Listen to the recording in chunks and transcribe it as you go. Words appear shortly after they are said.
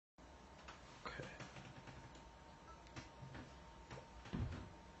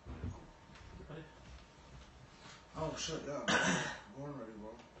Oh shit, yeah. Born ready,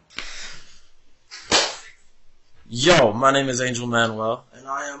 bro. Yo, my name is Angel Manuel. And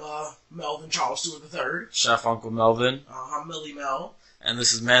I am Melvin Charles Stewart III. Chef Uncle Melvin. I'm Millie Mel. And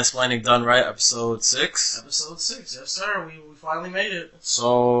this is Mansplaining Done Right, episode 6. Episode 6, yes sir. We finally made it.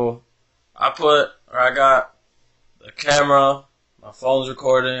 So, I got the camera, my phone's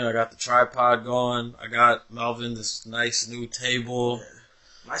recording, I got the tripod going, I got Melvin this nice new table. Yeah.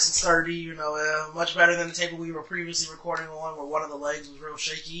 Nice and sturdy, much better than the table we were previously recording on where one of the legs was real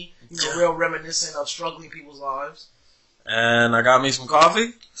shaky. Real reminiscent of struggling people's lives. And I got me some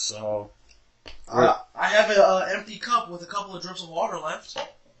coffee, so... I have an empty cup with a couple of drips of water left.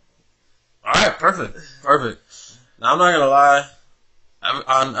 Alright, perfect. Now, I'm not gonna lie,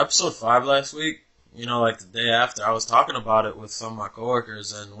 on episode 5 last week, like the day after, I was talking about it with some of my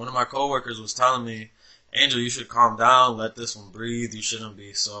coworkers, and one of my coworkers was telling me, Angel, you should calm down, let this one breathe, you shouldn't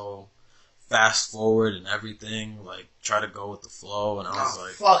be so fast forward and everything, like, try to go with the flow, and I was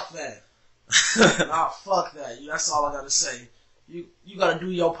like... fuck that. Fuck that. That's all I gotta say. You gotta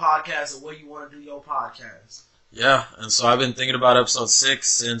do your podcast the way you want to do your podcast. Yeah, and so I've been thinking about episode 6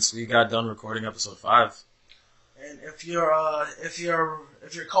 since we got done recording episode 5. And if your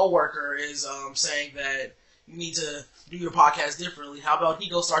coworker is saying that you need to do your podcast differently, how about he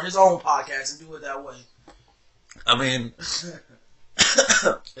go start his own podcast and do it that way? I mean,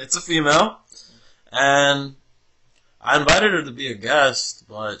 it's a female, and I invited her to be a guest,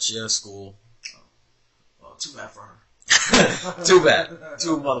 but she has school. Well, too bad for her. Too bad.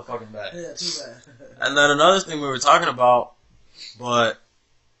 Too motherfucking bad. Yeah, too bad. And then another thing we were talking about, but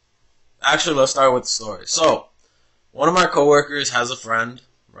actually let's start with the story. So, one of my coworkers has a friend,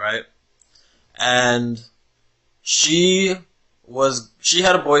 right? And she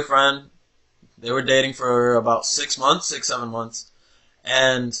had a boyfriend. They were dating for about 7 months.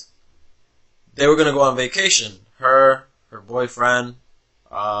 And they were going to go on vacation. Her boyfriend,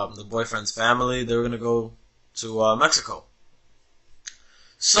 the boyfriend's family, they were going to go to Mexico.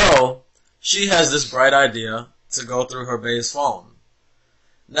 So, she has this bright idea to go through her bae's phone.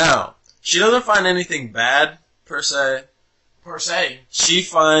 Now, she doesn't find anything bad, per se. She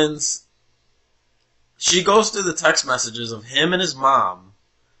goes through the text messages of him and his mom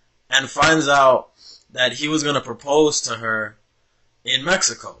and finds out that he was going to propose to her in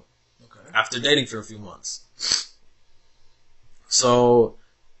Mexico. Okay. After dating for a few months. So,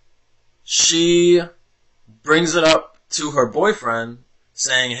 she brings it up to her boyfriend,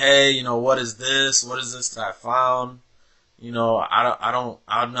 saying, "Hey, what is this? What is this that I found? I'm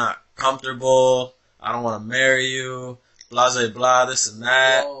not comfortable. I don't want to marry you. Blah, blah, blah, this and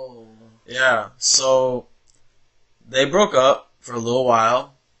that." Whoa. Yeah. So they broke up for a little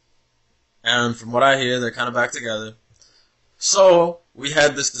while, and from what I hear, they're kind of back together. So we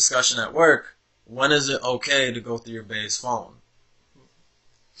had this discussion at work. When is it okay to go through your bae's phone?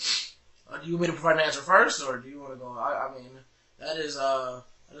 Do you want me to provide an answer first, or do you want to go? I mean, that is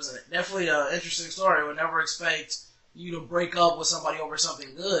definitely an interesting story. I would never expect you to break up with somebody over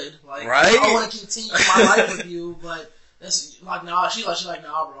something good. Like, right? I want to continue my life with you, but that's like, nah. She's like,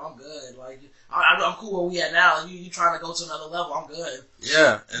 nah, bro, I'm good. Like, I'm cool where we at now. You trying to go to another level? I'm good.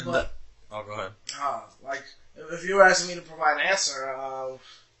 Yeah. But go ahead. Like, if you were asking me to provide an answer,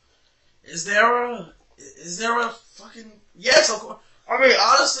 is there a fucking yes? Of course. I mean,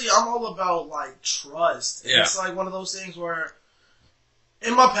 honestly, I'm all about, like, trust. Yeah. It's like one of those things where,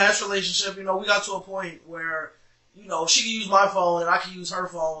 in my past relationship, we got to a point where, she could use my phone and I could use her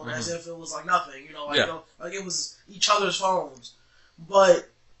phone as if it was, like, nothing. Like it was each other's phones. But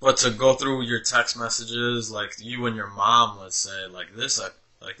to go through your text messages, like you and your mom, let's say, like this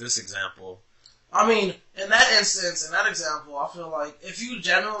example. I mean, in that example, I feel like if you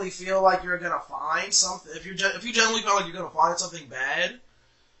generally feel like you're gonna find something, if you generally feel like you're gonna find something bad,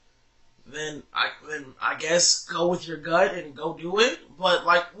 then I guess go with your gut and go do it. But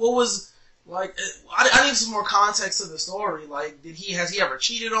like, what was like? I need some more context to the story. Like, has he ever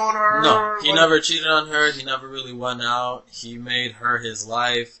cheated on her? No, he never cheated on her. He never really went out. He made her his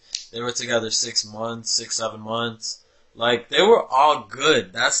life. They were together 7 months. Like, they were all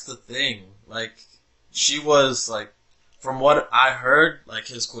good. That's the thing. Like, she was, like, from what I heard, like,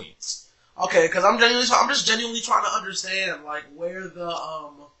 his queen. Okay, because I'm just genuinely trying to understand, like, where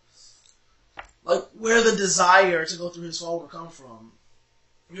the desire to go through his phone would come from.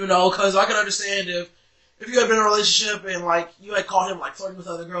 Because I can understand if you had been in a relationship and, like, you had caught him, like, flirting with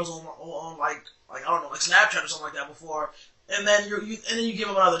other girls on like, I don't know, like, Snapchat or something like that before, and then you give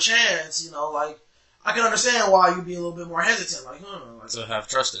him another chance, like, I can understand why you'd be a little bit more hesitant, like, to have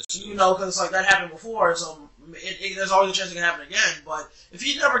trust issues. Because it's like that happened before, so there's always a chance it can happen again. But if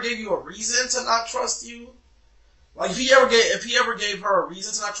he never gave you a reason to not trust you, Like if he ever gave her a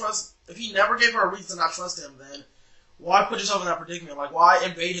reason to not trust, if he never gave her a reason to not trust him, then why put yourself in that predicament? Like why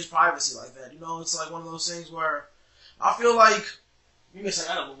invade his privacy like that? You know, it's like one of those things where I feel like you missing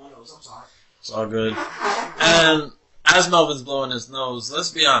out on my nose. I'm sorry. It's all good. And as Melvin's blowing his nose, let's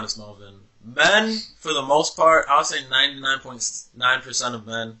be honest, Melvin. Men, for the most part, I'll say 99.9% of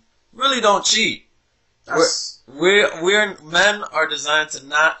men really don't cheat. Men are designed to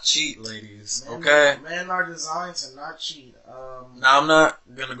not cheat, ladies. Okay. Men are designed to not cheat. Now I'm not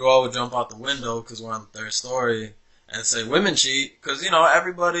gonna go out jump out the window because we're on the third story and say women cheat because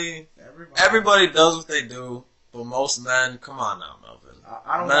everybody does what they do, but most men, come on now,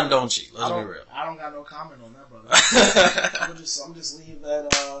 Melvin. Men don't cheat. Let's be real. I don't got no comment on that, brother. I'm just leave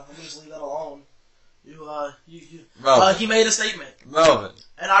that alone. He made a statement, Melvin,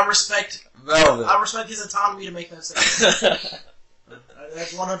 and I respect Melvin. I respect his autonomy to make that statement.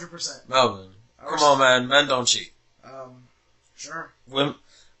 That's 100%. Melvin, come on, man. Men don't cheat. Sure. I'm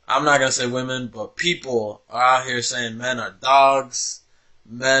not gonna say women, but people are out here saying men are dogs,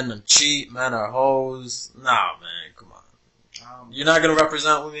 men cheat, men are hoes. Nah, man, come on. You're not gonna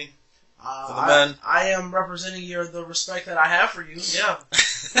represent with me for the men. I am representing the respect that I have for you. Yeah,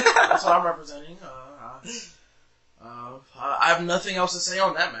 that's what I'm representing. I have nothing else to say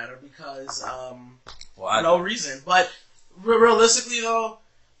on that matter because no reason. But realistically, though,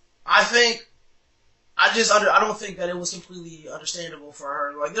 I don't think that it was completely understandable for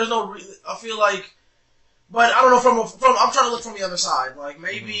her. Like, there's no. I feel like, but I don't know. From I'm trying to look from the other side. Like,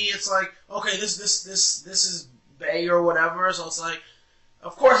 maybe it's like, okay, this is Bay or whatever. So it's like,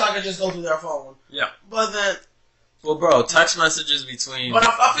 of course I could just go through their phone. Yeah. But then. Well, bro, text messages between I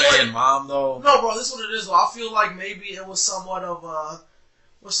feel Bay like, and mom, though. No, bro, this is what it is. Though. I feel like maybe it was somewhat of a.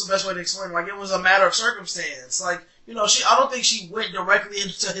 What's the best way to explain? Like, it was a matter of circumstance. Like, I don't think she went directly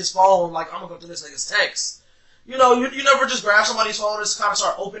into his phone. Like, I'm gonna go through this nigga's text. You never just grab somebody's phone and just kind of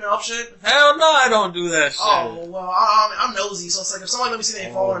start opening up shit. Hell no, I don't do that shit. Oh well, I'm nosy, so it's like if somebody let me see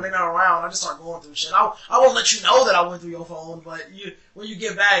their phone and they're not around, I just start going through shit. I won't let you know that I went through your phone, but when you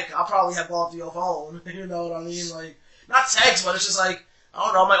get back, I'll probably have gone through your phone. You know what I mean? Like, not text, but it's just like, I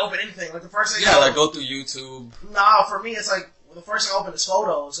don't know, I might open anything. Like the first thing. Yeah, like go through YouTube. Nah, for me, it's like the first thing I open is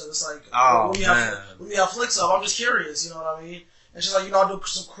photos, so it's like, when you have flicks up, I'm just curious. You know what I mean? It's just like I'll do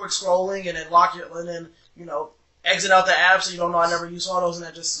some quick scrolling and then exit out the app so you don't know I never use photos and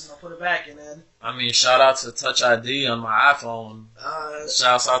then just put it back and then. I mean, shout out to Touch ID on my iPhone.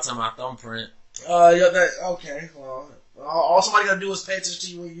 Shouts out to my thumbprint. Okay. Well, all somebody gotta do is pay attention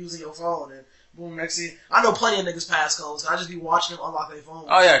to you when you're using your phone and boom, next thing. I know plenty of niggas passcodes. I just be watching them unlock their phone.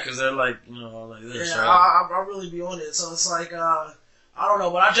 Oh yeah, because they're like like this. Yeah, right? I really be on it. So it's like I don't know,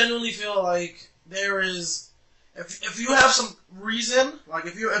 but I genuinely feel like there is if you have some reason, like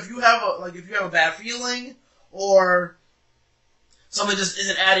if you have a bad feeling. Or something just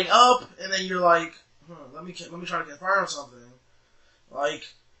isn't adding up, and then you're like, let me try to confirm something, like,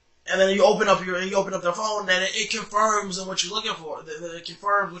 and then you open up their phone, and it confirms what you're looking for. It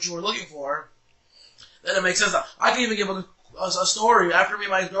confirms what you were looking for. Then it makes sense. I can even give a story. After me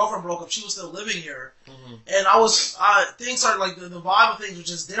and my girlfriend broke up, she was still living here, and things started like the vibe of things was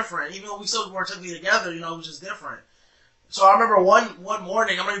just different. Even though we still weren't technically together, it was just different. So I remember one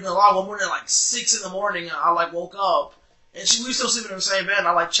morning, I'm not even gonna lie, one morning at like 6 in the morning, I woke up, and we were still sleeping in the same bed, and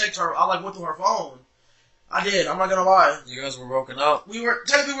I checked her, went through her phone. I did, I'm not gonna lie. You guys were broken up?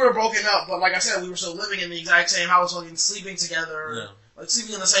 Technically we were broken up, but like I said, we were still living in the exact same house, sleeping together,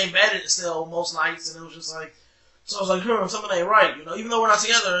 sleeping in the same bed still most nights, and it was just like, so I was like, something ain't right, even though we're not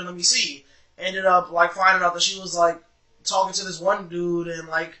together, and let me see. Ended up finding out that she was talking to this one dude, and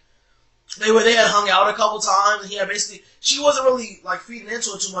they had hung out a couple times, and she wasn't really feeding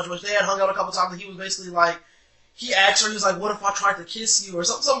into it too much, but they had hung out a couple times, and he was basically he asked her, he was like, what if I tried to kiss you, or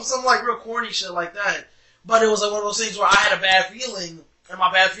some real corny shit like that. But it was one of those things where I had a bad feeling, and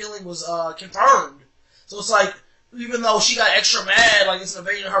my bad feeling was confirmed. So it's even though she got extra mad, it's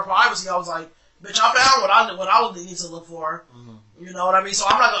invading her privacy, I was like, bitch, I found what I would need to look for. Mm-hmm. You know what I mean? So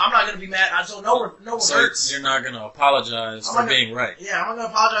I'm not gonna be mad. So no regrets. So you're not gonna apologize for being right. Yeah, I'm not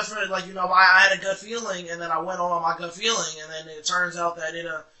gonna apologize for it. I had a gut feeling, and then I went on my gut feeling, and then it turns out that it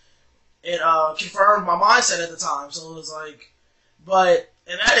confirmed my mindset at the time. So it was but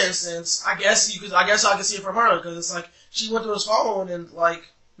in that instance, I guess I could see it from her because it's she went through his phone and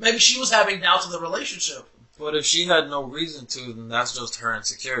maybe she was having doubts of the relationship. But if she had no reason to, then that's just her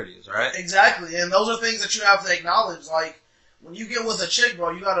insecurities, right? Exactly, and those are things that you have to acknowledge. When you get with a chick,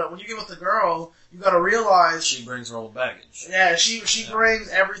 bro, when you get with a girl, you gotta realize she brings her own baggage. Yeah, she brings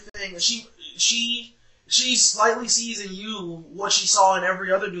everything. She she slightly sees in you what she saw in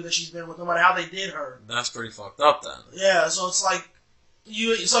every other dude that she's been with, no matter how they did her. That's pretty fucked up then. Yeah, so it's like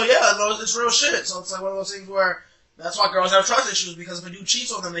it's real shit. So it's like one of those things where that's why girls have trust issues, because if a dude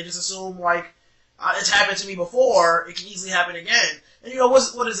cheats on them, they just assume like it's happened to me before, it can easily happen again. And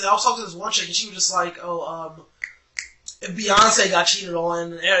what is it? I was talking to this one chick and she was just like, if Beyonce got cheated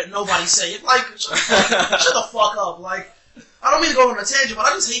on, nobody say it. Like, shut the fuck up. Like, I don't mean to go on a tangent, but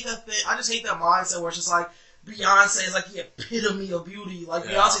I just hate that thing. I just hate that mindset where it's just like Beyonce is like the epitome of beauty. Like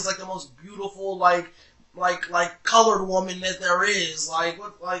Beyonce is like the most beautiful, like colored woman that there is. Like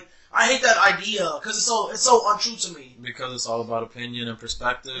I hate that idea because it's so untrue to me. Because it's all about opinion and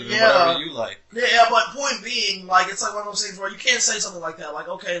perspective and Yeah. whatever you like. Yeah, but point being, like, it's like one of those things where you can't say something like that. Like,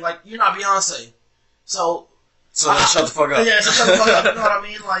 okay, like, you're not Beyonce. So then shut the fuck up. Yeah, so shut the fuck up. You know what I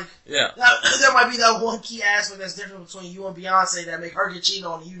mean? Like, Yeah. there might be that one key aspect that's different between you and Beyonce that make her get cheated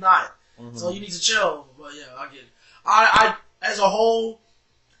on and you not. Mm-hmm. So you need to chill. But yeah, I get it. I as a whole,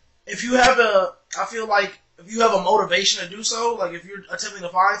 if you have I feel like if you have a motivation to do so, like if you're attempting to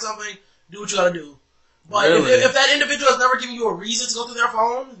find something, do what you gotta do. But Really? if that individual has never given you a reason to go through their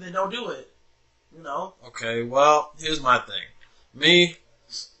phone, then don't do it. You know? Okay, well, here's my thing. Me,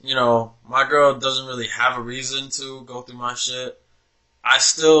 my girl doesn't really have a reason to go through my shit. I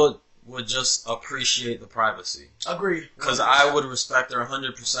still would just appreciate the privacy. Agreed. Because I would respect her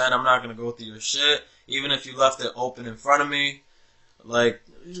 100%. I'm not going to go through your shit. Even if you left it open in front of me. Like,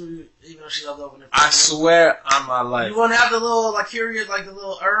 Even if she left it open in front I of you. swear on my life. You wouldn't have the little, like, curious, like, the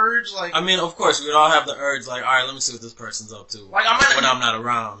little urge, like... I mean, of course, we'd all have the urge, like, alright, let me see what this person's up to. Like, I might when I'm not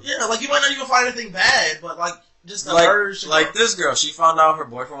around. Yeah, like, you might not even find anything bad, but, like, just the Like, urge to like go. this girl, she found out her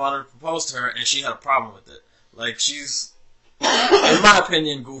boyfriend wanted to propose to her, and she had a problem with it. Like, she's, in my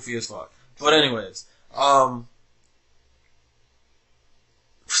opinion, goofy as fuck. But anyways,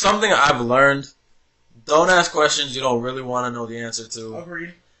 something I've learned, don't ask questions you don't really want to know the answer to.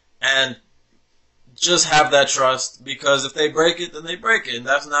 Agreed. And just have that trust, because if they break it, then they break it, and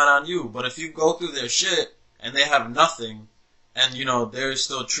that's not on you. But if you go through their shit, and they have nothing, and, they're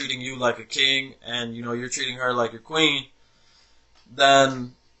still treating you like a king, and, you're treating her like your queen,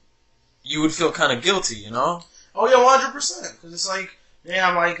 then you would feel kind of guilty, you know? Oh, yeah, 100%. Because it's like,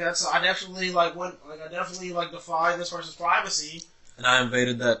 damn, like, I definitely defied this person's privacy. And I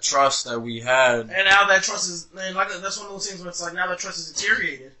invaded that trust that we had. And now that trust is, and like, that's one of those things where it's like, now that trust is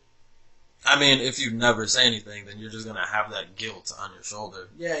deteriorated. I mean, if you never say anything, then you're just gonna have that guilt on your shoulder.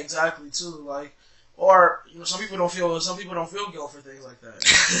 Yeah, exactly, too. Like, or, some people don't feel guilt for things like that.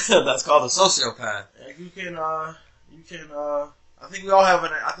 That's called a sociopath. Like, I think we all have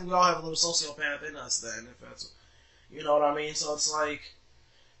a little sociopath in us then, if that's, you know what I mean? So it's like,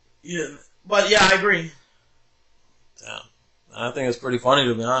 yeah, but yeah, I agree. Damn. I think it's pretty funny,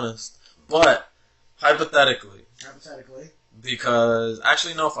 to be honest. But, hypothetically, because,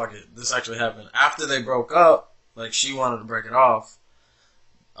 actually, no, fuck it. This actually happened. After they broke up, like, she wanted to break it off,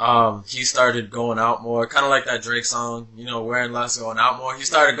 he started going out more, kind of like that Drake song, wearing less, going out more. He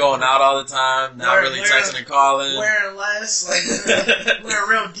started going out all the time, not really texting and calling. Wearing less, like, wearing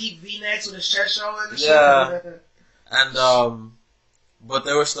real deep V-necks with his chest showing and shit. Yeah. And, but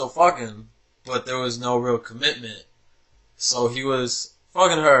they were still fucking, but there was no real commitment. So he was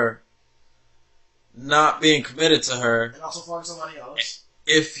fucking her, not being committed to her. And also fucking somebody else.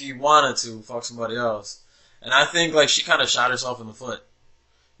 If he wanted to fuck somebody else. And I think, like, she kind of shot herself in the foot.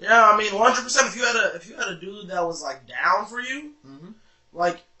 Yeah, I mean, 100%. If you had a dude that was like down for you,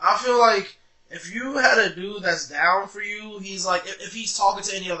 like, I feel like if you had a dude that's down for you, he's like, if he's talking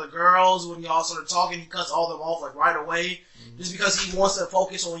to any other girls, when y'all start talking, he cuts all them off like right away, just because he wants to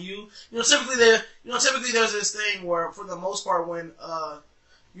focus on you. Typically there's this thing where, for the most part, when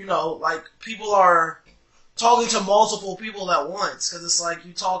like, people are talking to multiple people at once, because it's like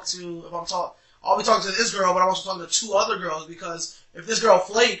I'll be talking to this girl, but I'm also talking to two other girls, because if this girl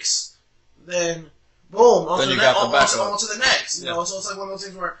flakes, then boom, on to the next. You know, so it's like one of those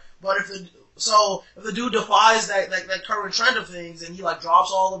things where, but if the dude defies that current trend of things, and he like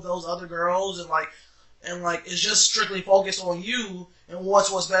drops all of those other girls and like is just strictly focused on you and wants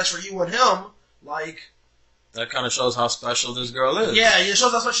what's best for you and him, like, that kind of shows how special this girl is. Yeah, it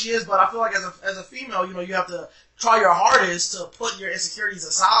shows how special she is. But I feel like as a female, you have to try your hardest to put your insecurities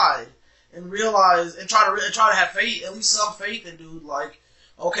aside and realize and try to have faith, at least some faith in dude. Like,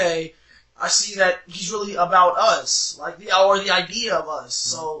 okay, I see that he's really about us, like the idea of us.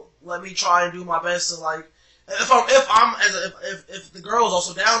 So let me try and do my best to, like, if the girl is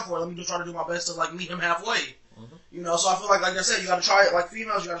also down for it, let me just try to do my best to, like, meet him halfway. So I feel like I said, you got to try it. Like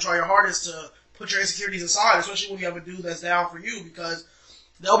females, you got to try your hardest to put your insecurities aside, especially when you have a dude that's down for you, because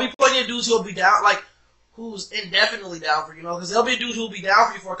there'll be plenty of dudes who'll be down. Like, who's indefinitely down for you, because there'll be a dude who'll be down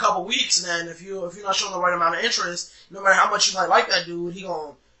for you for a couple weeks, and then if you're not showing the right amount of interest, no matter how much you might like that dude, he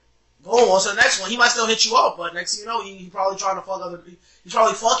gonna go on to the next one. He might still hit you up, but next thing you know, he probably trying to fuck other. He's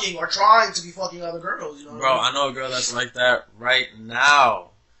probably fucking or trying to be fucking other girls. You know, bro. I know a girl that's like that right now.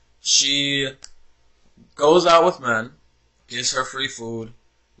 She goes out with men, gets her free food,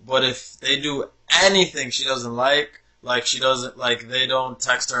 but if they do anything she doesn't like she doesn't they don't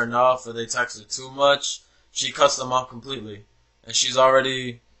text her enough or they text her too much, she cuts them off completely. And she's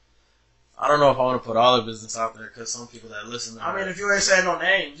already, I don't know if I want to put all her business out there because some people that listen to her. I mean, if you ain't saying no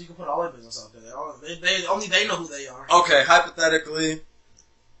names, you can put all their business out there. They only they know who they are. Okay, hypothetically,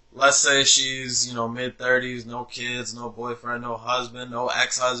 let's say she's, mid-30s, no kids, no boyfriend, no husband, no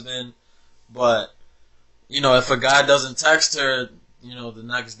ex-husband, but, if a guy doesn't text her, the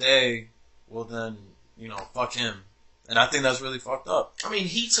next day, well then, fuck him. And I think that's really fucked up. I mean,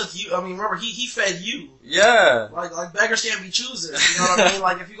 he took you. I mean, remember, he fed you. Yeah. Like beggars can't be choosers. You know what I mean?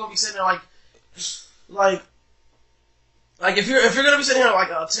 Like, if you're gonna be sitting there, like if you're gonna be sitting here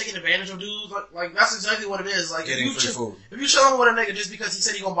taking advantage of dudes, like that's exactly what it is. Like, getting free food. If you chilling with a nigga just because he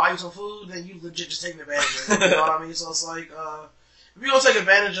said he gonna buy you some food, then you legit just taking advantage of him. You know what I mean? So it's like, if you don't take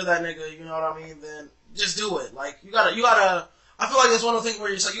advantage of that nigga, you know what I mean? Then just do it. Like, you gotta. I feel like it's one of the things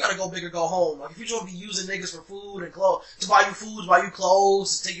where you gotta go big or go home. Like, if you just be using niggas for food and clothes, to buy you food, to buy you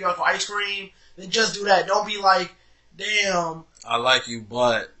clothes, to take you out for ice cream, then just do that. Don't be like, damn. I like you,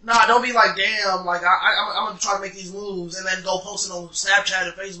 but. Nah, don't be like, damn, like, I'm gonna try to make these moves and then go post it on Snapchat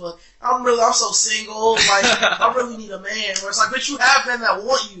and Facebook. I'm so single, like, I really need a man. Where it's like, but you have men that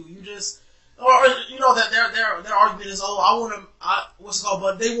want you. You just, or, that their argument is, what's it called,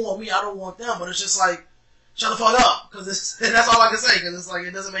 but they want me, I don't want them. But it's just like, shut the fuck up, because that's all I can say, because it's like,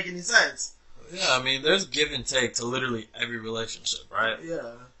 it doesn't make any sense. Yeah, I mean, there's give and take to literally every relationship, right?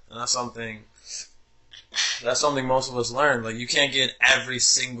 Yeah. And that's something most of us learn. Like, you can't get every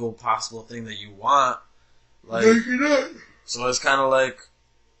single possible thing that you want. Like, no, you not. So it's kind of like,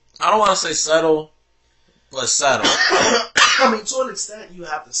 I don't want to say settle, but settle. I mean, to an extent, you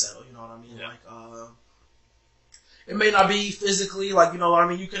have to settle, you know what I mean? Yeah. Like, it may not be physically, like, you know what I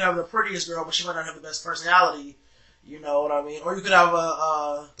mean? You could have the prettiest girl, but she might not have the best personality, you know what I mean? Or you could have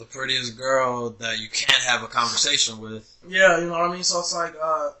the prettiest girl that you can't have a conversation with. Yeah, you know what I mean? So it's like,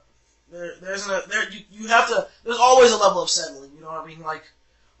 there's always a level of settling, you know what I mean? Like,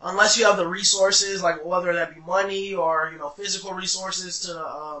 unless you have the resources, like, whether that be money or, physical resources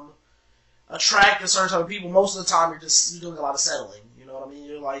to, attract a certain type of people, most of the time you're doing a lot of settling, you know what I mean?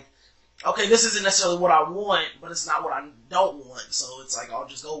 You're like, okay, this isn't necessarily what I want, but it's not what I don't want, so it's like, I'll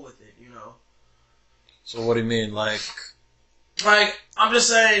just go with it, So what do you mean, like, I'm just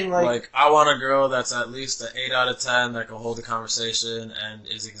saying, like, I want a girl that's at least an 8 out of 10 that can hold a conversation and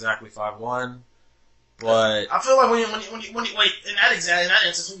is exactly 5'1", but... I feel like when you wait, in that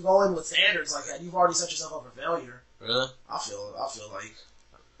instance, when you go in with standards like that, you've already set yourself up for failure. Really? I feel like...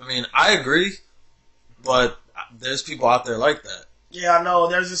 I mean, I agree, but there's people out there like that. Yeah, I know.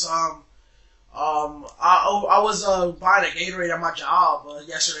 There's this, I was buying a Gatorade at my job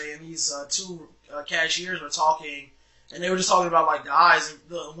yesterday, and these two cashiers were talking, and they were just talking about, like, guys, and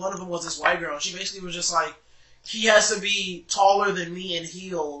one of them was this white girl, and she basically was just like, he has to be taller than me in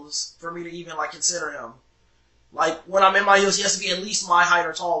heels for me to even, like, consider him. Like, when I'm in my heels, he has to be at least my height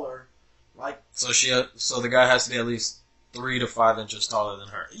or taller. Like, so the guy has to be at least 3 to 5 inches taller than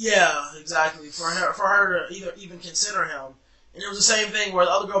her. Yeah, exactly. For her to even consider him. And it was the same thing where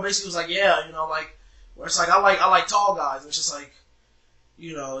the other girl basically was like, yeah, like, where it's like, I like tall guys. And it's just like,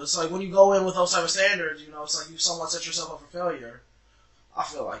 it's like when you go in with those type of standards, it's like you somewhat set yourself up for failure. I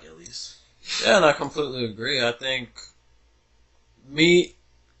feel like, at least. Yeah, and I completely agree. I think meet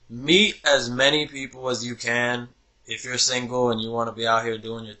as many people as you can if you're single and you want to be out here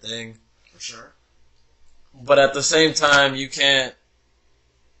doing your thing. For sure. But at the same time, you can't,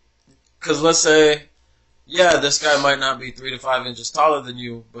 because let's say, yeah, this guy might not be 3 to 5 inches taller than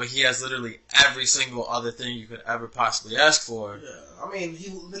you, but he has literally every single other thing you could ever possibly ask for. Yeah, I mean,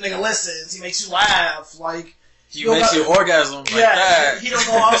 the nigga listens, he makes you laugh, like... He makes you orgasm like that. He don't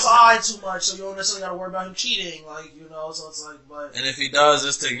go outside too much, so you don't necessarily gotta worry about him cheating, like, so it's like, but... And if he does,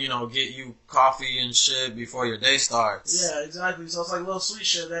 it's to, get you coffee and shit before your day starts. Yeah, exactly, so it's like little sweet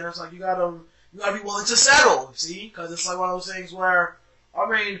shit, then it's like, you gotta be willing to settle, see? Because it's like one of those things where, I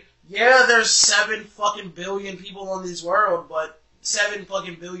mean... Yeah, there's 7 fucking billion people in this world, but 7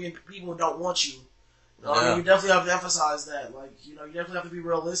 fucking billion people don't want you. I mean, you definitely have to emphasize that. Like, you definitely have to be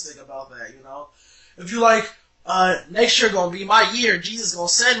realistic about that, If you like, next year gonna be my year, Jesus gonna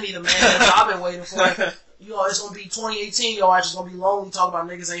send me the man that I've been waiting for. it's gonna be 2018. Your ass is gonna be lonely, talking about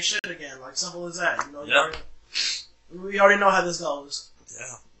niggas ain't shit again. Like simple as that. We already know how this goes.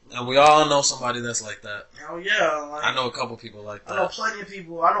 Yeah, and we all know somebody that's like that. Hell yeah! Like, I know a couple people like that. I know plenty of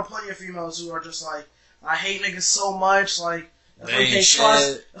people. I know plenty of females who are just like, I hate niggas so much. Like that's why you can't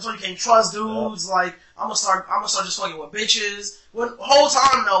trust. That's why you can't trust dudes. Yep. Like I'm gonna start just fucking with bitches. When whole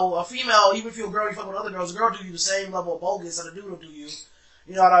time though, a female, even if you're a girl, you fuck with other girls. A girl do you the same level of bogus that a dude will do you.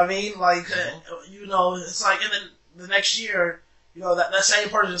 You know what I mean? Like it's like, and then the next year, that same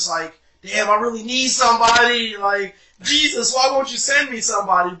person is like, damn, I really need somebody. Like Jesus, why won't you send me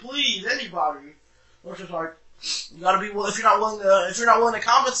somebody, please, anybody? Or just like, you gotta be if you're not willing to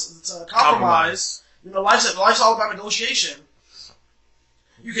compromise. Life's all about negotiation.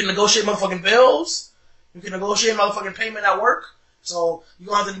 You can negotiate motherfucking bills. You can negotiate motherfucking payment at work. So you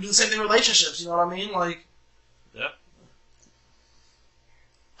gonna have to do the same thing in relationships. You know what I mean? Like, yeah.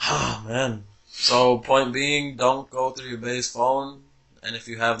 Oh man. So point being, don't go through your base phone, and if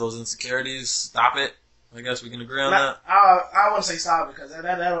you have those insecurities, stop it. I guess we can agree on that. I wouldn't say stop it because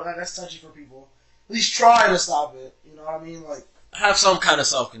that's touchy for people. At least try to stop it. You know what I mean? Like, have some kind of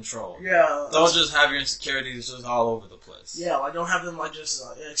self-control. Yeah. Don't just have your insecurities just all over the place. Yeah, like don't have them like just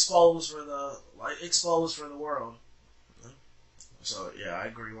exposed for the world. So yeah, I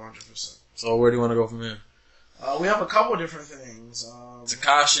agree 100%. So where do you want to go from here? We have a couple different things.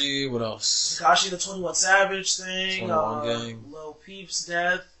 Tekashi, what else? Tekashi, the 21 Savage thing. 21 Gang. Lil Peep's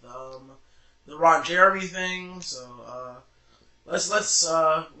death. The Ron Jeremy thing. So let's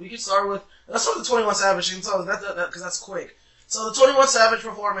we can start with the 21 Savage thing. So because that's quick. So the 21 Savage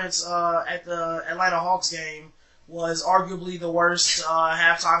performance at the Atlanta Hawks game was arguably the worst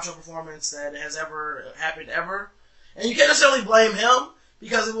halftime show performance that has ever happened ever. And you can't necessarily blame him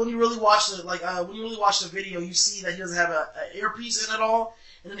because when you really watch the video, you see that he doesn't have an earpiece in at all.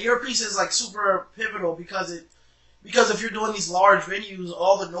 And an earpiece is like super pivotal because if you're doing these large venues,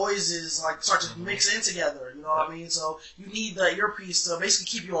 all the noises like start to mix in together. You know what I mean? So you need the earpiece to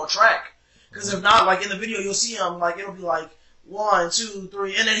basically keep you on track. Because if not, like in the video, you'll see him like it'll be like 1, 2,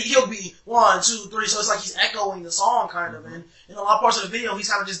 3, and then he'll be 1, 2, 3. So it's like he's echoing the song kind of. And in a lot of parts of the video, he's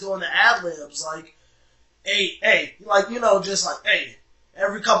kind of just doing the ad libs like, hey, like just like hey,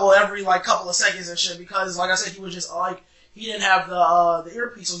 every couple of seconds and shit. Because like I said, he was just like he didn't have the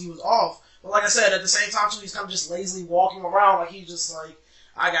earpiece, so he was off. But like I said, at the same time too, he's kind of just lazily walking around like he's just like.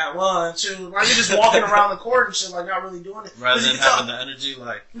 I got 1, 2. Like he's just walking around the court and shit, like not really doing it. Rather than having the energy,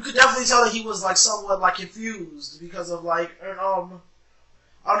 like you could definitely tell that he was like somewhat like confused because of like I don't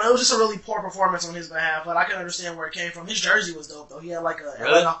know. It was just a really poor performance on his behalf, but I can understand where it came from. His jersey was dope though. He had like an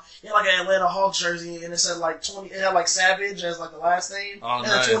Atlanta Hawks jersey, and it said like 20. It had like Savage as like the last name, and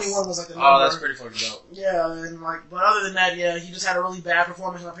nice. the 21 was like the number. Oh, that's pretty fucking dope. Yeah, and like, but other than that, yeah, he just had a really bad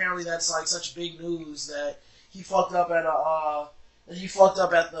performance, and apparently that's like such big news that he fucked up at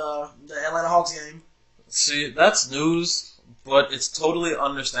the Atlanta Hawks game. See, that's news, but it's totally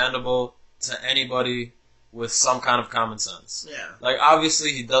understandable to anybody with some kind of common sense. Yeah. Like,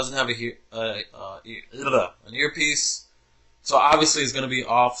 obviously, he doesn't have an earpiece, so obviously he's going to be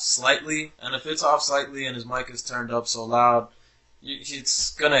off slightly, and if it's off slightly and his mic is turned up so loud,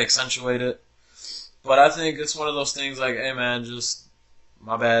 it's going to accentuate it. But I think it's one of those things like, hey man, just,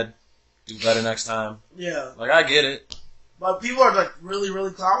 my bad, do better next time. Yeah. Like, I get it. But people are like really,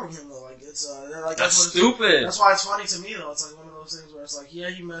 really clowning him though. Like it's they're like that's stupid. That's why it's funny to me though. It's like one of those things where it's like,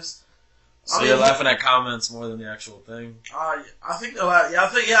 yeah, he missed. So you're laughing at comments more than the actual thing. I think they're I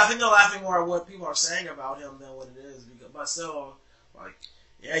think they're laughing more at what people are saying about him than what it is. But still, like,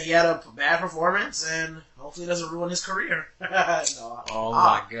 yeah, he had a bad performance, and hopefully it doesn't ruin his career. No,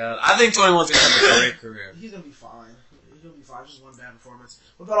 my god, I think 21's gonna have a great career. He's gonna be fine. He's gonna be fine. Just one bad performance.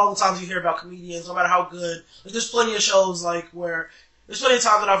 What about all the times you hear about comedians, no matter how good? Like, there's plenty of shows like where there's plenty of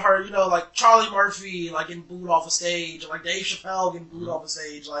times that I've heard, like Charlie Murphy like getting booed off a stage, or like Dave Chappelle getting booed off a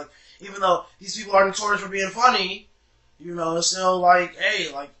stage. Like, even though these people are notorious for being funny, it's still like,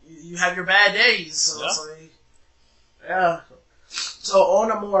 hey, like you have your bad days. So it's like, yeah. So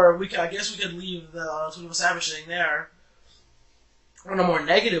on a more, I guess we could leave the 21 Savage thing there. On a more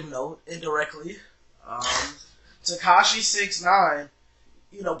negative note, indirectly, Tekashi 6ix9ine,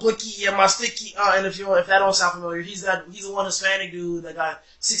 Blicky and my sticky. And if that don't sound familiar, he's the one Hispanic dude that got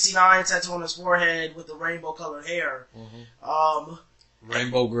 69 tattooed on his forehead with the rainbow colored hair. Mm-hmm.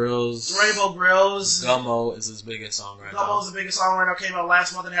 Rainbow Grills. Gummo is his biggest song right now. Gummo's the biggest song right now. Came out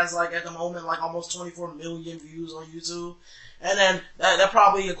last month and has like at the moment like almost 24 million views on YouTube. And then that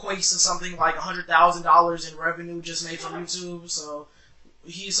probably equates to something like $100,000 in revenue just made from YouTube. So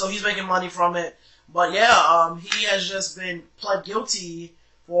he's making money from it. But yeah, he has just been pled guilty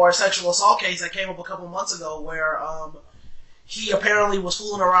for a sexual assault case that came up a couple months ago where he apparently was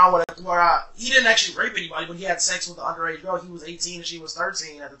fooling around with he didn't actually rape anybody, but he had sex with an underage girl. He was 18 and she was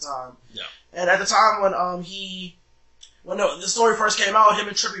 13 at the time. Yeah. And at the time when the story first came out, him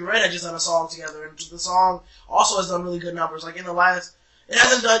and Trippie Redd had just done a song together, and the song also has done really good numbers. Like in the last, it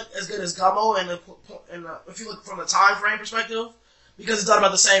hasn't done as good as Gummo, and if you look from the time frame perspective, because it's done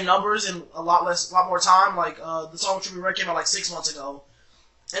about the same numbers in a lot more time. Like the song with Trippie Redd came out like 6 months ago,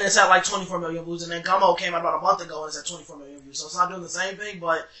 and it's at like 24 million views, and then Gummo came out about a month ago, and it's at 24 million views. So it's not doing the same thing,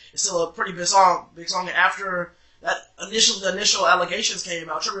 but it's still a pretty big song. And after the initial allegations ccame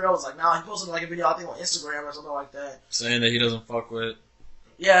out, Trippie Redd was like, nah, he posted like a video, I think on Instagram or something like that. Saying that he doesn't fuck with...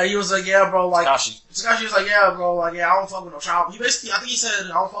 Yeah, he was like, yeah, bro, like... Tekashi was like, yeah, bro, like, yeah, I don't fuck with no child... He basically, I think he said,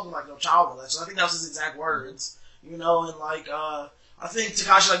 I don't fuck with, like, no child molester. I think that was his exact words. You know, and, like, I think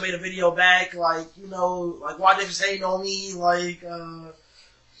Tekashi, like, made a video back, like, you know, like, why niggas hating on me, like,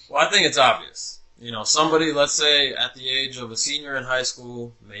 Well, I think it's obvious. You know, somebody, let's say, at the age of a senior in high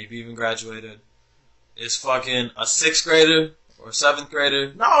school, maybe even graduated, is fucking a 6th grader or 7th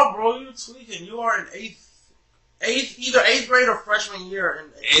grader. No, bro, you're tweaking. You are in either 8th grade or freshman year.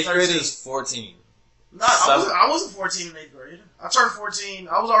 In 8th grade is 14. No, I wasn't 14 in 8th grade. I turned 14.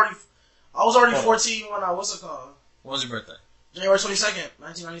 I was already 14 when what's it called? When was your birthday? January 22nd,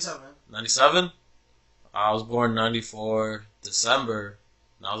 1997. 97? I was born 94, December,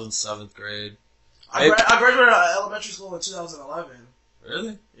 and I was in 7th grade. I graduated out of elementary school in 2011.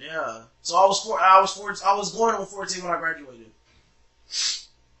 Really? Yeah. So I was born on 14 when I graduated.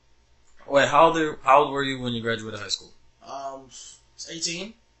 Wait, how old were you when you graduated high school?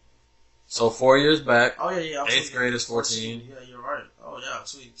 18. So 4 years back. Oh yeah. 8th grade is 14. Yeah, you're right. Oh yeah,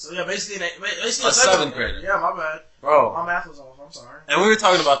 sweet. So yeah, basically a 7th grader. Yeah, my bad. Bro. My math was off. I'm sorry. And we were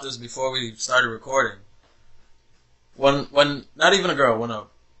talking about this before we started recording. When not even a girl, when a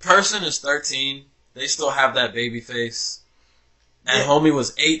person is 13, they still have that baby face. And homie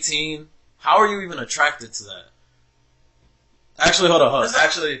was 18. How are you even attracted to that? Actually, hold on.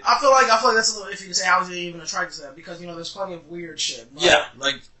 Actually, I feel like that's a little iffy to say how is he even attracted to that, because you know there's plenty of weird shit.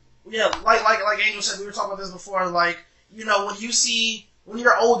 Like Angel said, we were talking about this before. Like, you know, when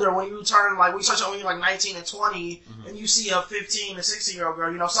you're older, when you start when you're like 19 and 20, and you see a 15 or 16-year-old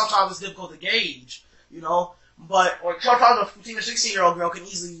girl, you know, sometimes it's difficult to gauge, you know, or sometimes a 15 or 16-year-old girl can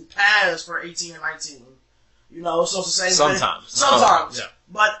easily pass for 18 or 19. You know, so it's the same thing. Sometimes. Yeah.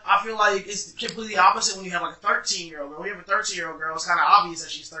 But I feel like it's completely opposite when you have like a 13-year-old girl. When you have a 13-year-old girl, it's kind of obvious that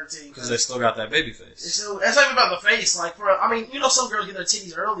she's 13. Because they still got that baby face. It's not even about the face. Like, you know, some girls get their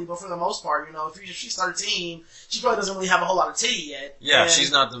titties early, but for the most part, you know, if she's 13, she probably doesn't really have a whole lot of titty yet. Yeah,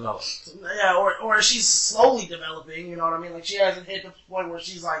 she's not developed. Yeah, or she's slowly developing, you know what I mean? Like, she hasn't hit the point where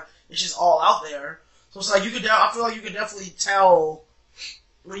she's like, it's just all out there. So it's like, I feel like you could definitely tell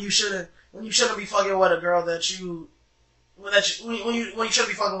when you shouldn't be fucking with a girl when you shouldn't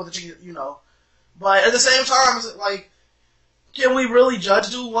be fucking with a chick, you know. But at the same time, is it like, can we really judge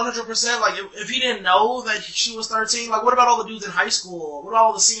dude 100%? Like, if he didn't know that she was 13, like, what about all the dudes in high school? What about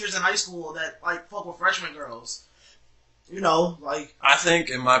all the seniors in high school that, like, fuck with freshman girls? You know, like... I think,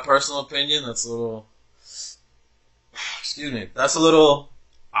 in my personal opinion, that's a little... Excuse me. That's a little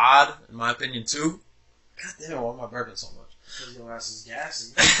odd, in my opinion, too. God damn, why am I burping so much? Because your ass is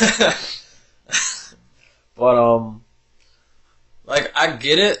gassy. But, like, I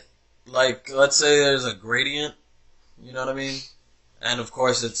get it. Like, let's say there's a gradient, you know what I mean? And, of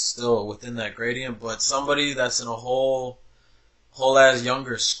course, it's still within that gradient, but somebody that's in a whole ass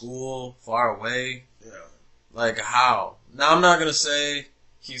younger school, far away, yeah. Like, how? Now, I'm not gonna say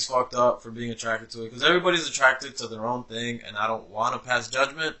he's fucked up for being attracted to it, because everybody's attracted to their own thing, and I don't want to pass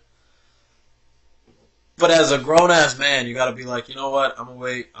judgment. But as a grown-ass man, you gotta be like, you know what,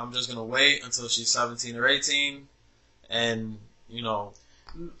 I'm just gonna wait until she's 17 or 18, and, you know,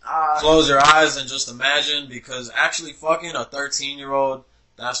 close your eyes and just imagine, because actually fucking a 13-year-old,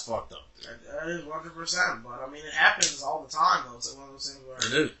 that's fucked up. That is 100%, but I mean, it happens all the time, though. It's like one of those things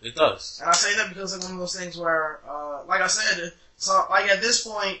where... It does. And I say that because it's like one of those things where, like I said, so, like, at this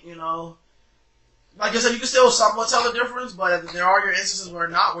point, you know, like I said, you can still somewhat tell the difference, but there are your instances where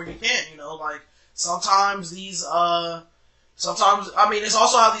you can't, you know, like, sometimes, I mean, it's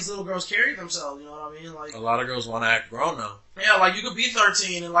also how these little girls carry themselves, you know what I mean? Like, a lot of girls want to act grown now. Yeah, like, you could be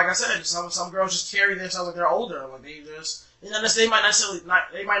 13, and like I said, some girls just carry themselves like they're older, like, they might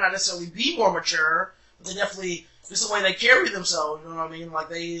not necessarily be more mature, but they definitely, just the way they carry themselves, you know what I mean? Like,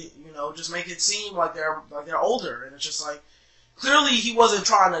 they, you know, just make it seem like they're older, and it's just like, clearly he wasn't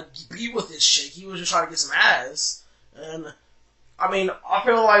trying to be with this chick, he was just trying to get some ass, and, I mean, I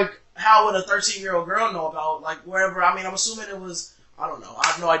feel like, how would a 13-year-old girl know about, like, wherever, I mean, I'm assuming it was I don't know. I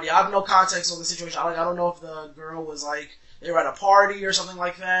have no idea. I have no context on the situation. I don't know if the girl was like they were at a party or something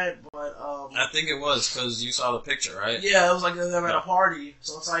like that. But I think it was because you saw the picture, right? yeah, it was like they were at a party.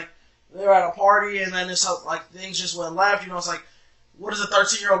 So it's like they were at a party, and then it's like things just went left. You know, it's like what is a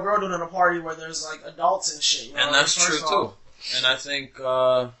 13-year-old girl doing at a party where there's like adults and shit? You know? And that's true too. And I think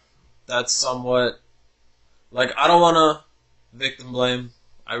that's somewhat like I don't want to victim blame.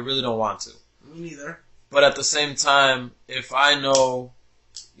 I really don't want to. Me neither. But at the same time, if I know,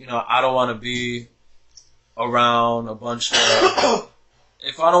 I don't want to be around a bunch of,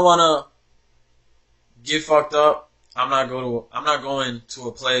 if I don't want to get fucked up, I'm not going to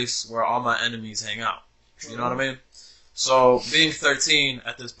a place where all my enemies hang out. You know what I mean? So being 13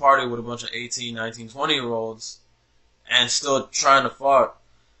 at this party with a bunch of 18, 19, 20-year-olds and still trying to fuck,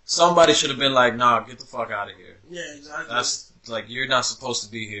 somebody should have been like, nah, get the fuck out of here. Yeah, exactly. That's like, you're not supposed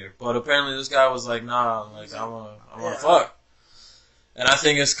to be here. But apparently this guy was like, nah, like, I want Yeah. to fuck. And I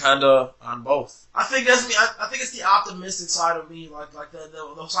think it's kind of on both. I think that's me. I think it's the optimistic side of me, like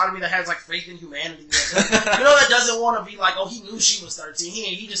the side of me that has like faith in humanity. That doesn't want to be like, oh, he knew she was 13.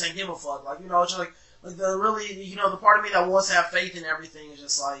 He just ain't give a fuck. Like, it's just like the really, the part of me that wants to have faith in everything is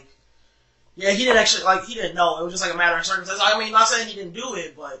just like, yeah, he didn't know. It was just like a matter of circumstances. I mean, not saying he didn't do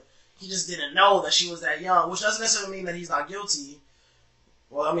it, but he just didn't know that she was that young, which doesn't necessarily mean that he's not guilty.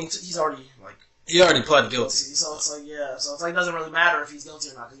 Well, I mean, he's already like. He already pled guilty. So it's like, yeah. So it's like, it doesn't really matter if he's guilty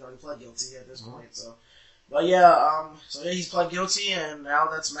or not because he already pled guilty at this point. So, but yeah, he's pled guilty and now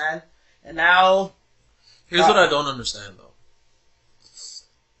that's mad. And now. Here's what I don't understand though.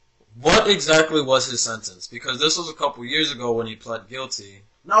 What exactly was his sentence? Because this was a couple years ago when he pled guilty.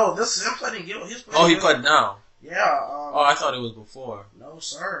 No, this is him pleading guilty. He pled now. Yeah. I thought it was before. No,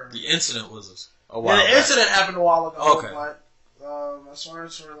 sir. The incident was a while Yeah, the back. incident happened a while ago. Okay. But as far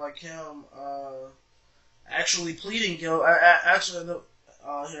as for like him actually pleading guilty,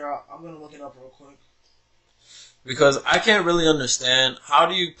 here I'm gonna look it up real quick. Because I can't really understand how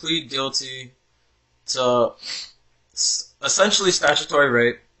do you plead guilty to essentially statutory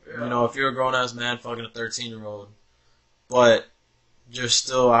rape. Yeah. If you're a grown ass man fucking a 13-year-old, but you're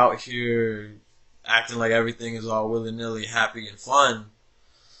still out here acting like everything is all willy-nilly, happy and fun.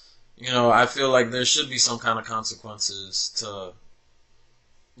 I feel like there should be some kind of consequences to,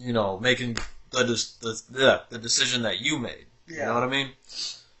 making the decision that you made. Yeah. You know what I mean?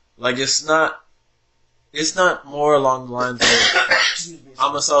 Like, it's not more along the lines of, Excuse me.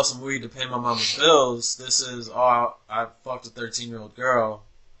 I'm gonna sell some weed to pay my mama's bills. This is, I fucked a 13-year-old girl.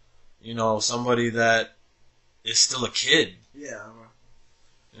 Somebody that is still a kid. Yeah.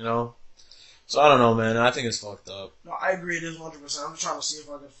 So I don't know, man. I think it's fucked up. No, I agree. It is 100%. I'm just trying to see if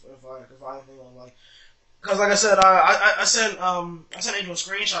I can find anything on like, because like I said, I sent Angel a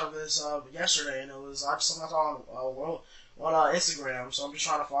screenshot of this yesterday, and it was I saw on Instagram. So I'm just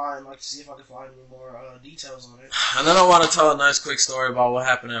trying to see if I can find any more details on it. And then I want to tell a nice quick story about what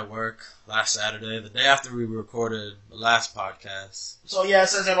happened at work last Saturday, the day after we recorded the last podcast. So yeah, it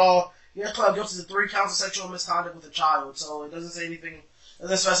says that he has pled guilty to 3 counts of sexual misconduct with a child. So it doesn't say anything. It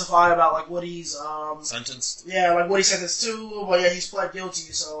doesn't specify about like what he's sentenced. Yeah, like what he sentenced to. But yeah, he's pled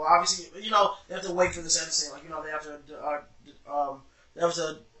guilty. So obviously, they have to wait for the sentencing. Like they have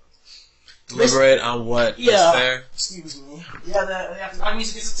to deliberate on what is fair. Excuse me. Yeah, they have to. I need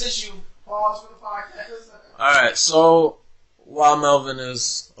to get some tissue. Pause for the podcast. All right, so while Melvin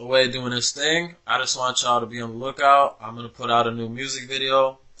is away doing his thing, I just want y'all to be on the lookout. I'm gonna put out a new music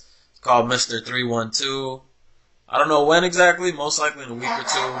video. It's called Mr. 312. I don't know when exactly, most likely in a week or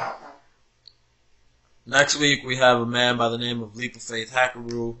two. Next week, we have a man by the name of Leap of Faith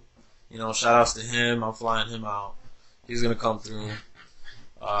Hackaroo. Shout outs to him. I'm flying him out. He's going to come through.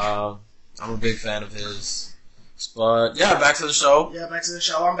 I'm a big fan of his. But, yeah, back to the show. Yeah, back to the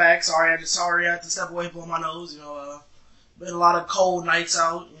show. I'm back. Sorry, I had to step away, blow my nose. Been a lot of cold nights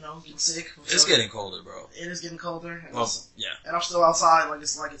out, getting sick. It's getting colder, bro. It is getting colder. And yeah. And I'm still outside like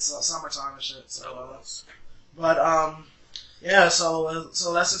it's summertime and shit. So, but yeah, so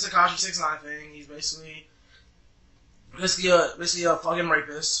that's the Tekashi 6ix9ine thing. He's basically a fucking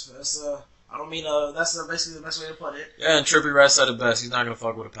rapist. That's basically the best way to put it. Yeah, and Trippie Redd said it best. He's not gonna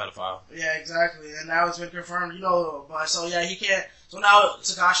fuck with a pedophile. Yeah, exactly. And now it's been confirmed. But so yeah, he can't. So now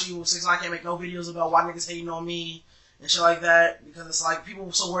Tekashi 6ix9ine can't make no videos about why niggas hating on me and shit like that because it's like people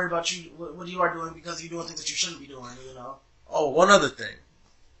are so worried about you, what you are doing because you're doing things that you shouldn't be doing. Oh, one other thing.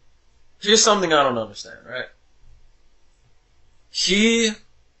 Here's something I don't understand, right? His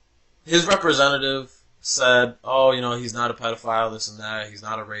representative said, he's not a pedophile, this and that, he's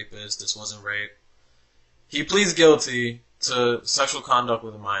not a rapist, this wasn't rape. He pleads guilty to sexual conduct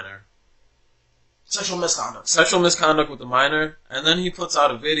with a minor. Sexual misconduct. Sexual misconduct with a minor, and then he puts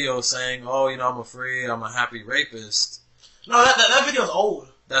out a video saying, "Oh, you know, I'm a happy rapist." No, that video's old.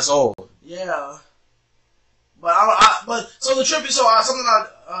 That's old. Yeah, but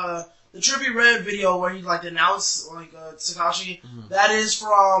the Trippie Redd video where he like denounced like Tekashi, that is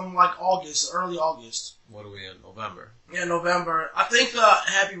from like August, early August. What are we in? November. Yeah, November. I think the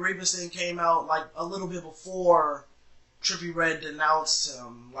Happy Rapist thing came out like a little bit before Trippie Redd denounced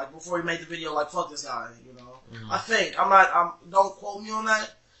him, like before he made the video like fuck this guy, you know. I think don't quote me on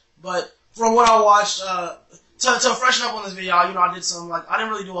that, but from what I watched, to freshen up on this video, you know, I did some like I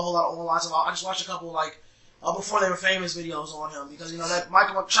didn't really do a whole lot of online stuff. I just watched a couple like before they were famous videos on him because you know that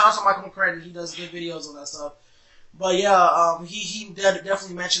shout out to Michael McCready, he does good videos on that stuff. But yeah, he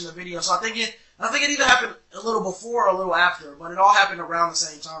definitely mentioned the video, so I think it either happened a little before or a little after, but it all happened around the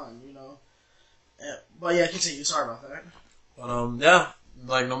same time, you know. Yeah, but yeah, continue. Sorry about that. But yeah,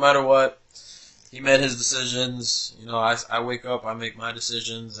 like no matter what, he made his decisions. You know, I wake up, I make my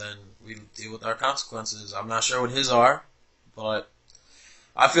decisions, and we deal with our consequences. I'm not sure what his are, but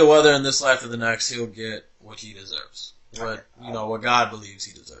I feel whether in this life or the next, he'll get what he deserves. What God believes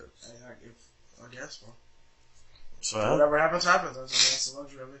he deserves. I guess, bro. So whatever happens, happens. That's the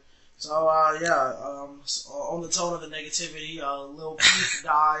luxury of it. So on the tone of the negativity, Lil Peep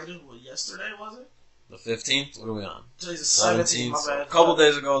died. Yesterday was it? The 15th. What are we on? Today's the 17th. My bad. A couple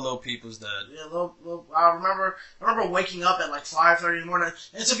days ago, Lil Peep was dead. Yeah, I remember waking up at like 5:30 in the morning.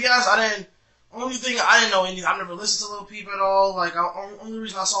 And to be honest, I didn't know anything. I never listened to Lil Peep at all. Like, only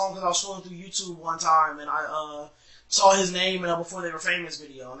reason I saw him because I was scrolling through YouTube one time and I saw his name in a Before They Were Famous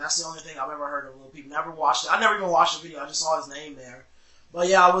video, and that's the only thing I've ever heard of Lil Peep. Never watched it. I never even watched the video. I just saw his name there. But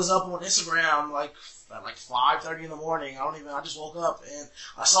yeah, I was up on Instagram like at like 5:30 in the morning. I just woke up and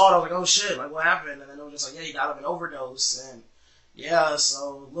I saw it. I was like, oh shit, like what happened? And then it was just like, yeah, he died of an overdose. And yeah,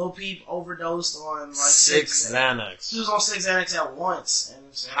 so Lil Peep overdosed on like 6 Xanax. She was on 6 Xanax at once.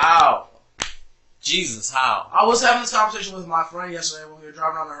 And so, how? Jesus, how? I was having this conversation with my friend yesterday when we were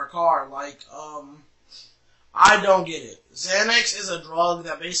driving around in her car. Like, I don't get it. Xanax is a drug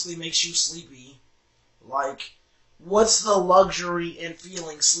that basically makes you sleepy. Like, what's the luxury in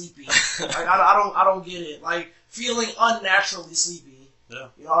feeling sleepy? Like, I don't get it. Like, feeling unnaturally sleepy. Yeah.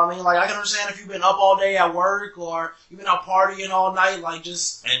 You know what I mean? Like, I can understand if you've been up all day at work or you've been out partying all night, like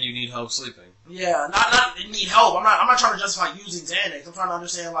just. And you need help sleeping. Yeah, not need help. I'm not trying to justify using Xanax. I'm trying to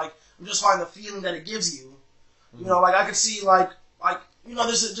understand, like, I'm just finding the feeling that it gives you. You know, like I could see, like you know,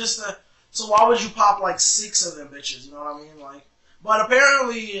 this is just a. So why would you pop like 6 of them bitches? You know what I mean? Like, but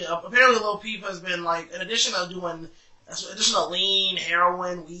apparently Lil Peep has been like, in addition to lean,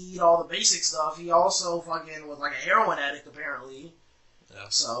 heroin, weed, all the basic stuff, he also fucking was like a heroin addict apparently. Yeah.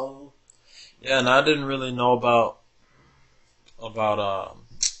 So. Yeah, and I didn't really know about what the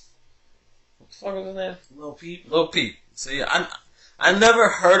fuck was his name? Lil Peep. Lil Peep. See, I never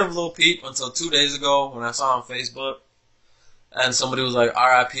heard of Lil Peep until 2 days ago when I saw on Facebook. And somebody was like,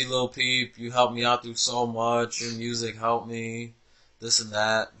 R.I.P. Lil Peep, you helped me out through so much, your music helped me, this and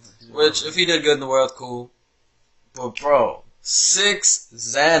that. Which, if he did good in the world, cool. But bro, 6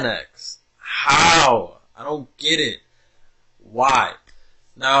 Xanax. How? I don't get it. Why?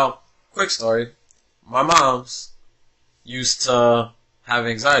 Now, quick story. My mom's used to have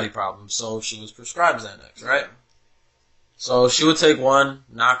anxiety problems, so she was prescribed Xanax, right? So she would take one,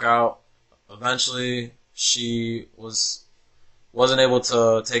 knock out. Eventually, she wasn't able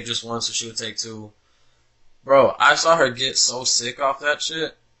to take just one, so she would take 2. Bro, I saw her get so sick off that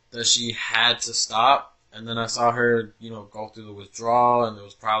shit that she had to stop. And then I saw her, you know, go through the withdrawal and there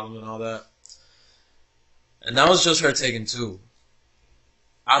was problems and all that. And that was just her taking 2.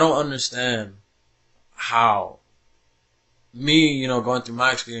 I don't understand how. Me, you know, going through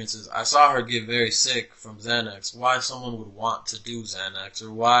my experiences, I saw her get very sick from Xanax. Why someone would want to do Xanax, or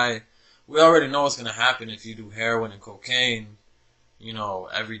why we already know what's going to happen if you do heroin and cocaine, you know,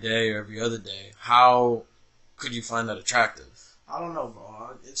 every day or every other day. How could you find that attractive? I don't know,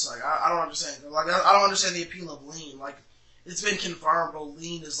 bro. It's like I don't understand. Like I don't understand the appeal of lean. Like it's been confirmed, bro.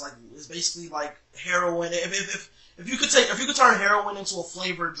 Lean is basically like heroin. If you could turn heroin into a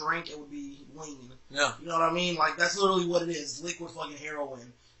flavored drink, it would be lean. Yeah. You know what I mean? Like that's literally what it is. Liquid fucking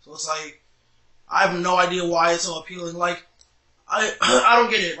heroin. So it's like I have no idea why it's so appealing. Like I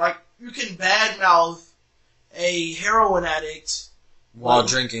don't get it. Like you can badmouth a heroin addict while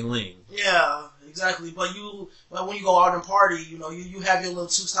drinking lean. Yeah, exactly. But when you go out and party, you know, you have your little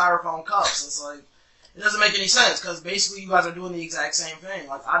 2 styrofoam cups. It's like, it doesn't make any sense because basically you guys are doing the exact same thing.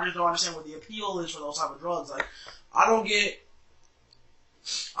 Like, I just don't understand what the appeal is for those type of drugs. Like, I don't get.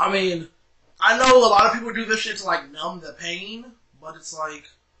 I mean, I know a lot of people do this shit to like numb the pain, but it's like,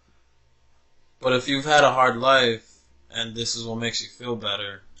 But if you've had a hard life and this is what makes you feel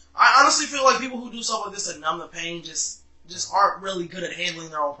better, I honestly feel like people who do stuff like this to numb the pain just aren't really good at handling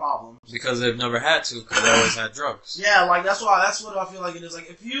their own problems. because they've never had to, because they always had drugs. Yeah, like that's what I feel like it is. Like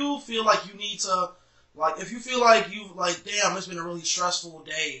if you feel like you need to, like if you feel like you like, damn, it's been a really stressful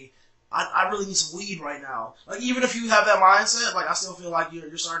day. I really need some weed right now. Like even if you have that mindset, like I still feel like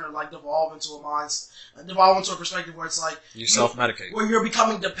you're starting to like devolve into a perspective where it's like You self-medicate. where you're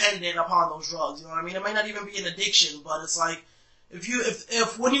becoming dependent upon those drugs. You know what I mean? It may not even be an addiction, but it's like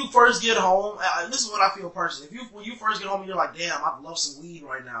if when you first get home, this is what I feel personally. When you first get home and you're like, damn, I'd love some weed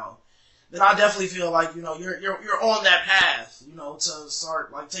right now, then I definitely feel like you're on that path, to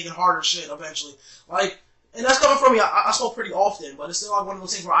start like taking harder shit eventually, like. And that's coming from me. I smoke pretty often, but it's still like one of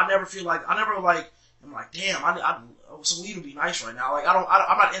those things where I'm like, damn, some weed would be nice right now. Like I'm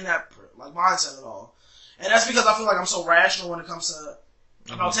not in that like mindset at all, and that's because I feel like I'm so rational when it comes to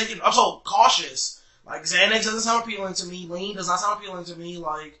about taking. I'm so cautious. Like Xanax doesn't sound appealing to me. Lean does not sound appealing to me.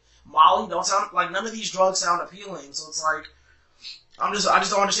 Like Molly don't sound like none of these drugs sound appealing. So it's like I just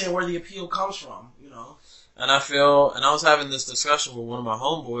don't understand where the appeal comes from. And I was having this discussion with one of my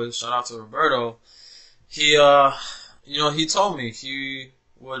homeboys. Shout out to Roberto. He, he told me he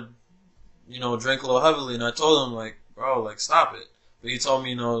would, drink a little heavily, and I told him, like, bro, like, stop it. But he told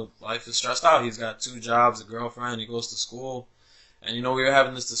me, life is stressed out. He's got 2 jobs, a girlfriend, he goes to school. And, we were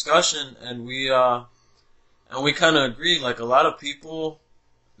having this discussion, and we kind of agreed, like, a lot of people,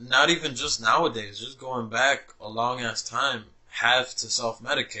 not even just nowadays, just going back a long-ass time, have to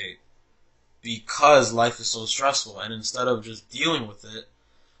self-medicate because life is so stressful. And instead of just dealing with it,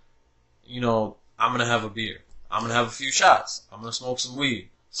 I'm going to have a beer. I'm going to have a few shots. I'm going to smoke some weed.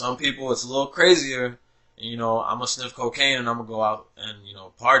 Some people, it's a little crazier. I'm going to sniff cocaine and I'm going to go out and,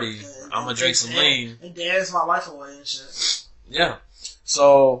 party. I'm going to drink some lean. And dance my life away and shit. Yeah.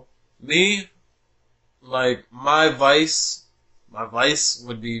 So, me, like, my vice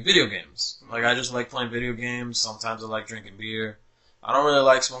would be video games. Like, I just like playing video games. Sometimes I like drinking beer. I don't really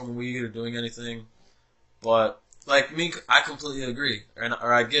like smoking weed or doing anything. But, like, me, I completely agree.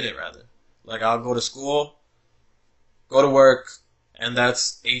 Or I get it, rather. Like, I'll go to school, go to work, and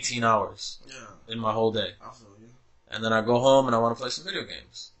that's 18 hours in my whole day. I feel you. And then I go home and I want to play some video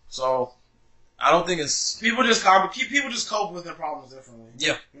games. So, I don't think it's... People just cope with their problems differently.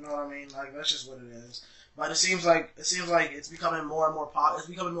 Yeah. You know what I mean? Like, that's just what it is. But it seems like it's becoming more and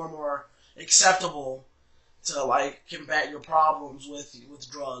more acceptable to, like, combat your problems with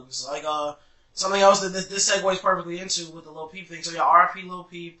drugs. Like, something else that this segues perfectly into with the Lil Peep thing. So yeah, R.I.P. Lil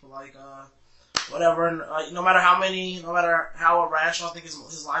Peep, like whatever. And no matter how irrational I think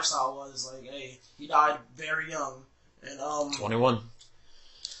his lifestyle was, like, hey, he died very young, and 21.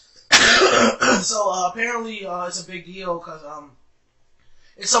 So apparently it's a big deal because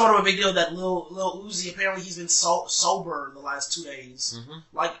it's somewhat of a big deal that Lil Uzi, apparently he's been sober the last 2 days,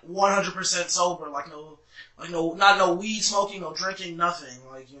 like 100% sober, not no weed smoking, no drinking, nothing,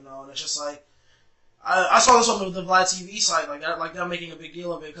 and it's just like. I saw this on the Vlad TV site, like they're making a big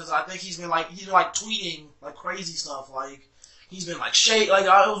deal of it, because I think he's been tweeting like crazy stuff, like he's been like shake, like it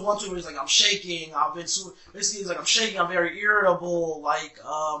was one tweet where he's like, I'm shaking, basically he's like, I'm shaking, I'm very irritable,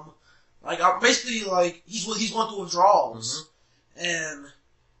 I'm basically like he's going through withdrawals, and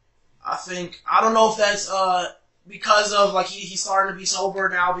I don't know if that's because of like he's starting to be sober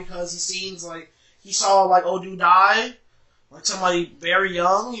now because he seems like he saw like old dude die, like somebody very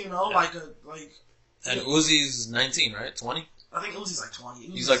young, And Uzi's 19, right? 20? I think Uzi's like 20.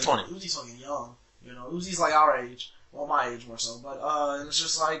 He's like 20. Uzi's fucking young. Uzi's like our age. Well, my age more so. But it's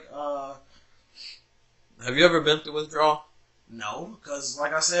just like... Have you ever been through withdrawal? No, because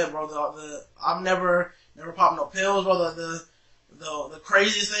like I said, bro, I've never popped no pills, bro. The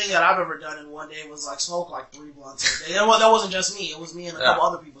craziest thing that I've ever done in one day was like smoke like 3 blunts a day. That wasn't just me. It was me and a couple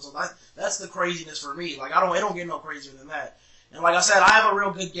other people. So that's the craziness for me. Like it don't get no crazier than that. And like I said, I have a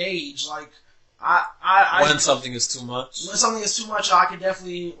real good gauge. Like when something is too much. When something is too much, I can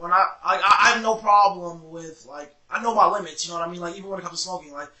definitely I have no problem with like I know my limits. You know what I mean? Like even when it comes to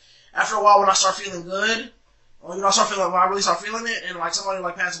smoking, like after a while when I start feeling good. Or, when I really start feeling it, and like somebody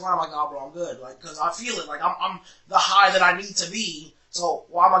like passes by, I'm like, nah, bro, I'm good, like, cause I feel it, like I'm the high that I need to be. So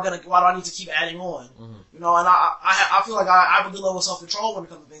why do I need to keep adding on? Mm-hmm. And I feel like I have a good level of self control when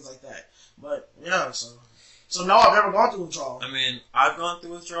it comes to things like that. But yeah, so no, I've never gone through withdrawal. I mean, I've gone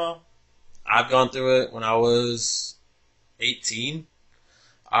through withdrawal. I've gone through it when I was 18.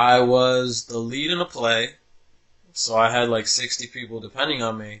 I was the lead in a play, so I had like 60 people depending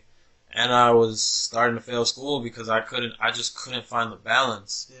on me. And I was starting to fail school because I just couldn't find the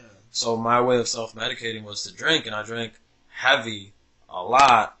balance. Yeah. So my way of self-medicating was to drink, and I drank heavy, a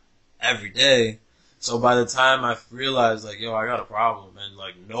lot, every day. So by the time I realized, like, yo, I got a problem, and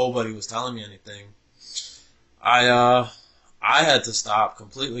like nobody was telling me anything, I had to stop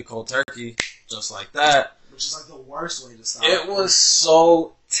completely cold turkey, just like that. Which is like the worst way to stop. It was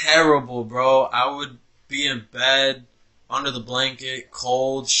so terrible, bro. I would be in bed, under the blanket,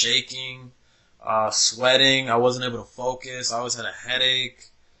 cold, shaking, sweating. I wasn't able to focus. I always had a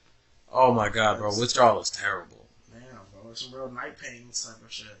headache. Oh my god, bro. Withdrawal was terrible. Man, bro. It's some real night pains type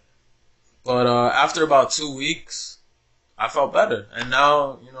of shit. But after about 2 weeks, I felt better. And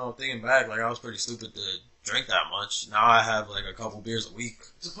now, you know, thinking back, like, I was pretty stupid to drink that much. Now I have, like, a couple beers a week.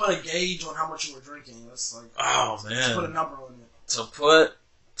 To put a gauge on how much you were drinking, that's like... Oh, man. To put a number on it.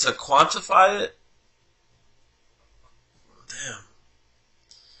 To quantify it, damn.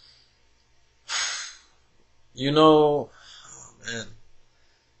 You know, oh, man.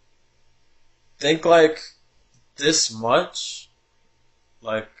 Think, like, this much.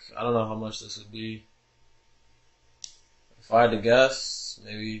 Like, I don't know how much this would be. If I had to guess,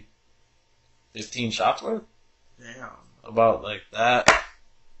 maybe 15 shots worth? Damn. About like that.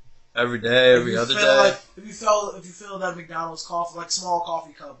 Every day, every other day. Like, if you fill that McDonald's coffee, like small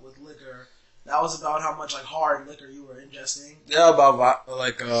coffee cup with liquor, that was about how much like hard liquor you were ingesting. Yeah, about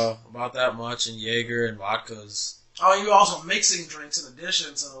that much, and Jaeger and vodkas. Oh, you were also mixing drinks in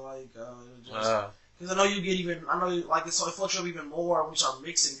addition to like because I know you get even like it fluctuates even more when you start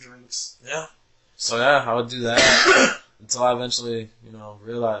mixing drinks. Yeah. So yeah, I would do that until I eventually, you know,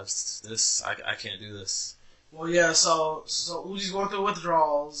 realized this. I can't do this. Well, yeah. So Uzi's going through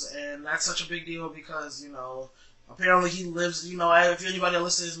withdrawals, and that's such a big deal because, you know, apparently he lives. You know, if anybody that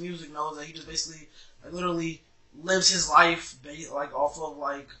listens to his music knows that he just basically, like, literally lives his life like off of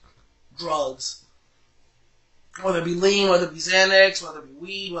like drugs, whether it be lean, whether it be Xanax, whether it be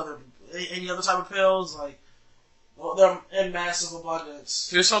weed, whether it be any other type of pills. Like, well, they're in massive abundance.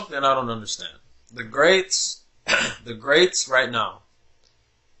 Here's something I don't understand. The greats right now.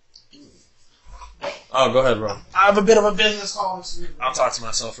 Oh, go ahead, bro. I have a bit of a business call. I'll talk to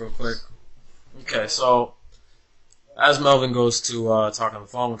myself real quick. Okay, so as Melvin goes to talk on the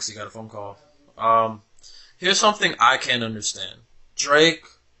phone because he got a phone call, here's something I can't understand. Drake,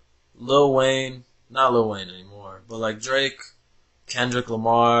 Lil Wayne, not Lil Wayne anymore, but like Drake, Kendrick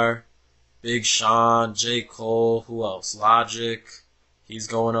Lamar, Big Sean, J. Cole, who else? Logic, he's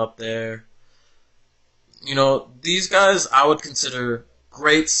going up there. You know, these guys I would consider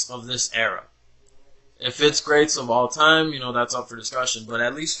greats of this era. If it's greats of all time, you know, that's up for discussion. But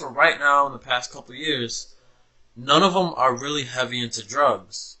at least for right now, in the past couple of years, none of them are really heavy into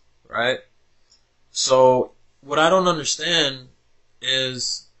drugs, right? So what I don't understand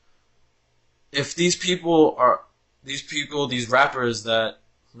is if these rappers that,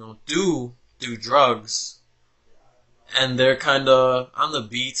 you know, do drugs, and they're kind of on the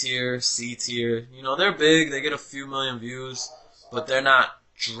B tier, C tier. You know, they're big, they get a few million views, but they're not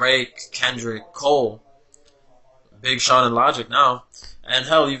Drake, Kendrick, Cole, Big Sean, and Logic now. And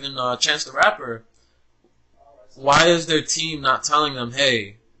hell, even Chance the Rapper. Why is their team not telling them,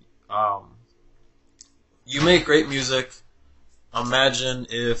 hey, you make great music. Imagine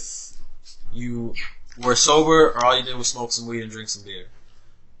if you were sober or all you did was smoke some weed and drink some beer.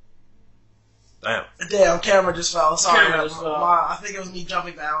 Damn, camera just fell. Sorry, Camera just fell. I think it was me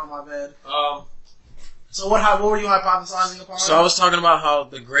jumping down on my bed. So what were you hypothesizing upon? So I was talking about how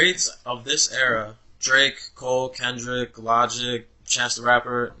the greats of this era, Drake, Cole, Kendrick, Logic, Chance the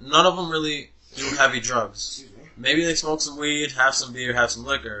Rapper, none of them really do heavy drugs. Maybe they smoke some weed, have some beer, have some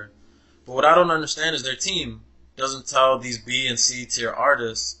liquor. But what I don't understand is their team doesn't tell these B and C tier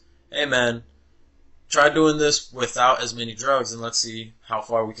artists, hey man, try doing this without as many drugs and let's see how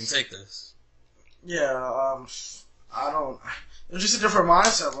far we can take this. Yeah, I don't. It's just a different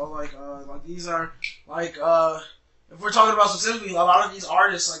mindset, bro. Like these are like if we're talking about specifically, a lot of these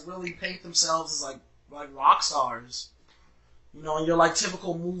artists like really paint themselves as like rock stars. You know, and your like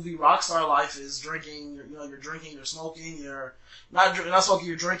typical movie rock star life is drinking. You're drinking, you're smoking, you're not smoking,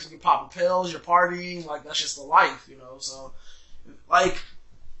 you're drinking, you're popping pills, you're partying. Like that's just the life, you know. So, like,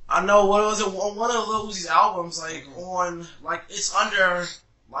 I know what was it? One of Lil Uzi's albums, like on like it's under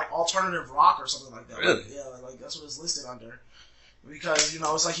like alternative rock or something like that. Really? Like, yeah, like that's what it's listed under. Because, you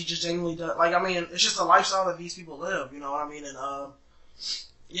know, it's like he just genuinely does. Like, I mean, it's just the lifestyle that these people live. You know what I mean? And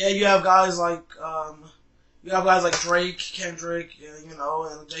yeah, you have guys like Drake, Kendrick, you know,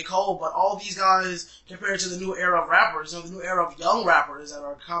 and J. Cole. But all these guys, compared to the new era of rappers, you know, the new era of young rappers that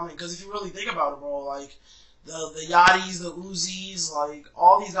are coming. Because if you really think about it, bro, like the Yachty's, the Uzis, like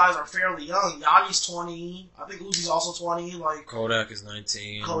all these guys are fairly young. Yachty's 20. I think Uzi's also 20. Like Kodak is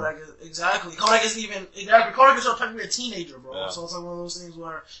 19. Kodak is exactly. Kodak isn't even exactly. Kodak is technically a teenager, bro. Yeah. So it's like one of those things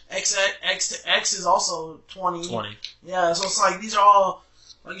where X is also 20. 20. Yeah. So it's like these are all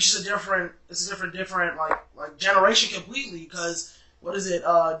like it's just a different. It's a different like generation completely. Because what is it?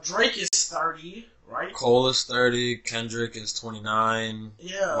 Drake is 30, right? Cole is 30. Kendrick is 29.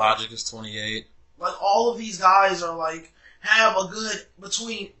 Yeah. Logic is 28. Like all of these guys are like have a good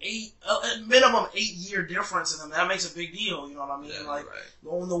between minimum 8-year difference in them. That makes a big deal. You know what I mean? Yeah, like right.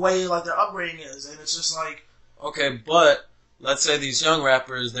 on the way like their upbringing is, and it's just like Okay, but let's say these young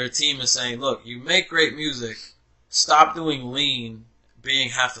rappers, their team is saying, look, you make great music, stop doing lean, being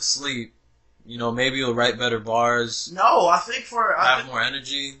half asleep. You know, maybe you'll write better bars, no. I think have more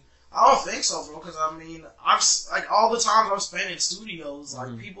energy. I don't think so, bro. Because I mean, I've like all the times I've spent in studios,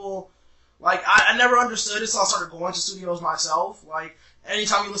 like people. Like, I never understood it, so I started going to studios myself. Like,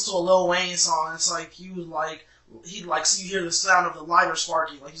 anytime you listen to a Lil Wayne song, it's like, he'd so you hear the sound of the lighter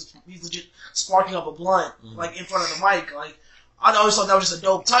sparking. Like, he's legit sparking up a blunt, like, in front of the mic. Like, I always thought that was just a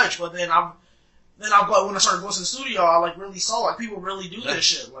dope touch, but when I started going to the studio, I, like, really saw, like, people really do this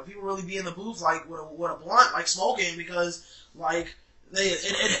shit. Like, people really be in the booth, like, with a blunt, like, smoking, because, like, they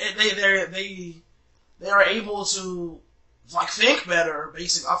are able to, like, think better,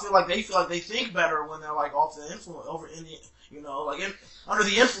 basically. I feel like they think better when they're like off the influence, under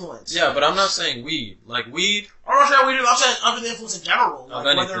the influence. Yeah, but I'm not saying weed. Like weed. I'm not saying we do. I'm saying under the influence in general, Of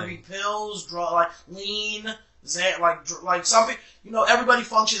like whether it be anything. pills, like lean, like something. You know, everybody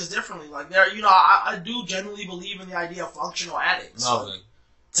functions differently. Like I do genuinely believe in the idea of functional addicts. Melvin,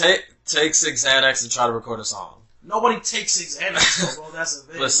 take 6 Xanax and try to record a song. Nobody takes 6 Xanax, bro. That's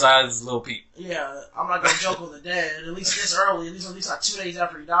the thing. Besides Lil Peep. Yeah, I'm not gonna joke on the dead. At least this early. At least like 2 days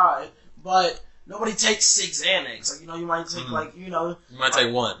after he died. But nobody takes 6 Xanax. Like you might take You might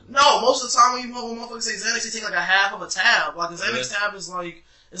take one. No, most of the time when motherfuckers take Xanax, they take like a half of a tab. Like a Xanax tab is like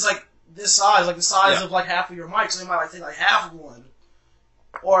it's like this size, like the size of like half of your mic. So they might like take like half of one,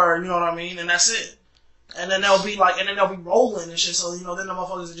 or you know what I mean, and that's it. And then they'll be rolling and shit. So then the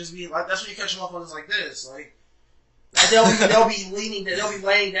motherfuckers will just be like, that's when you catch motherfuckers like this, like. Like they'll be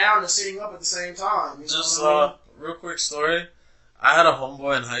laying down and sitting up at the same time. You know Just what I mean? real quick story. I had a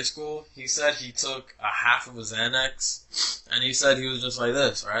homeboy in high school. He said he took a half of a Xanax, and he said he was just like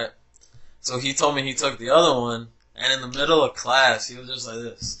this, right? So he told me he took the other one, and in the middle of class, he was just like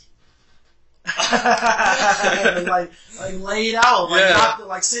this. like laid out, Yeah.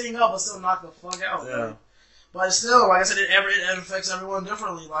 like sitting up, but still knocked the fuck out. Yeah. Like. But still, like I said, it affects everyone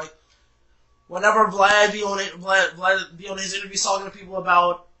differently. Like. Whenever Vlad be on his interviews talking to people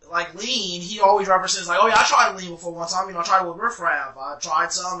about like lean, he always references like, oh yeah, I tried lean before one time. I tried it with Riff Raff. I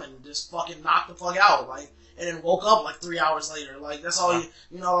tried some and just fucking knocked the fuck out, like, and then woke up like 3 hours later. Like that's all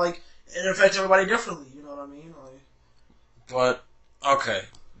like it affects everybody differently. You know what I mean? Like, but okay,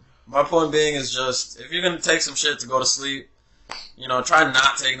 my point being is just if you're gonna take some shit to go to sleep, try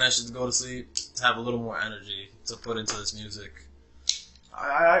not taking that shit to go to sleep to have a little more energy to put into this music.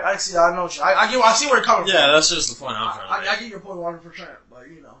 I see. I know. I see where you're coming from. Yeah, that's just the point I'm trying to make. I get your point 100%. But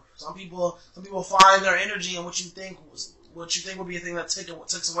some people find their energy in what you think would be a thing that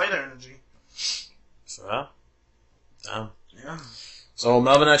takes away their energy. So, damn. Yeah. So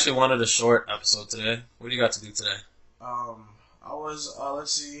Melvin actually wanted a short episode today. What do you got to do today? I was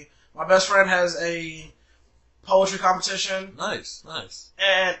let's see. My best friend has a poetry competition. Nice.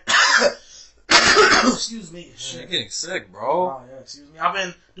 And excuse me. Shit. You're getting sick, bro. Oh yeah, excuse me. I've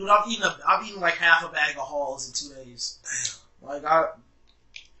eaten like half a bag of Halls in 2 days. Like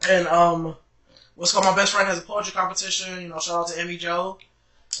what's called my best friend has a poetry competition. Shout out to Emmy Joe.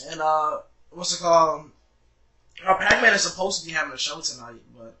 And what's it called? Pac-Man is supposed to be having a show tonight,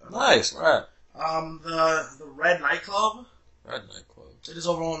 but Nice, right? The Red Nightclub. Red Nightclub. It is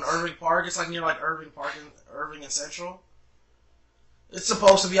over on Irving Park. It's like near like Irving Park and Irving and Central. It's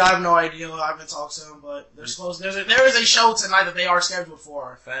supposed to be. I have no idea. I haven't talked to him, but there is a show tonight that they are scheduled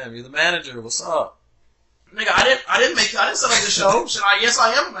for. Fam, you're the manager. What's up? Nigga, I didn't set up the show. Yes,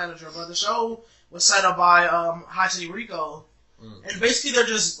 I am a manager, but the show was set up by High City Rico, and basically they're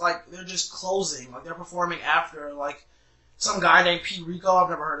just closing. Like they're performing after like some guy named Pete Rico. I've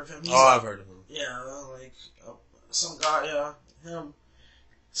never heard of him. I've heard of him. Yeah, like some guy. Yeah, him.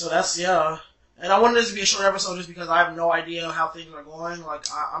 So that's And I wanted this to be a short episode just because I have no idea how things are going. Like,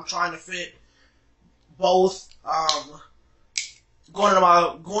 I'm trying to fit both, going to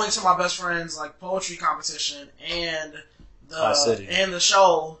my best friend's, like, poetry competition and the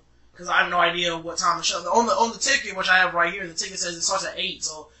show, because I have no idea what time the show, on the ticket, which I have right here, the ticket says it starts at 8,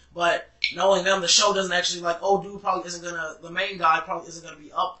 so But knowing them, the show doesn't actually like, oh, dude probably isn't gonna, the main guy probably isn't gonna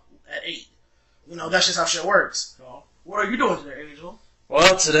be up at 8. You know, that's just how shit works. So, what are you doing today, Angel?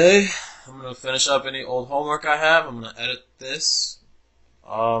 Well, today I'm gonna finish up any old homework I have. I'm gonna edit this.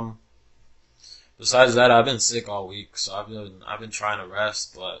 Besides that, I've been sick all week, so I've been trying to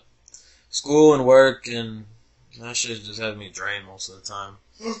rest, but school and work and that shit just has me drained most of the time.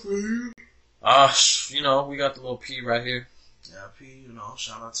 You know, we got the little P right here. Yeah, P, you know,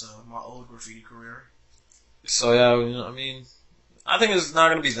 shout out to my old graffiti career. So yeah, you know, I mean, I think it's not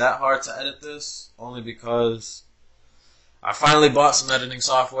gonna be that hard to edit this, only because I finally bought some editing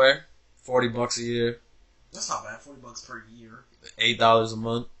software, $40 a year. That's not bad, $40 per year. $8 a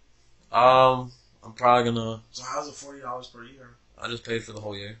month. I'm probably gonna. So how's it $40 per year? I just paid for the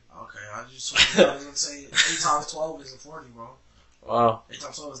whole year. Okay, I just was gonna say 8 times 12 is 40, bro. Wow. 8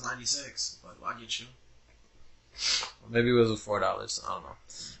 times 12 is 96, but I get you. Maybe it was $4. I don't know.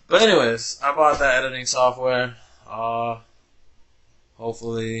 But anyways, I bought that editing software.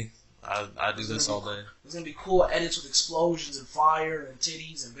 Hopefully, I do this all day. There's gonna be cool edits with explosions and fire and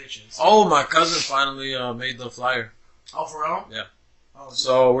titties and bitches. Oh, my cousin finally made the flyer. Oh, for real? Yeah. Oh,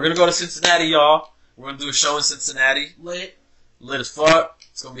 so we're gonna go to Cincinnati, y'all. We're gonna do a show in Cincinnati. lit as fuck.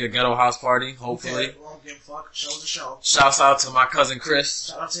 It's gonna be a ghetto house party, hopefully. Okay, well, give a fuck. Show's a show. Shouts out to my cousin Chris.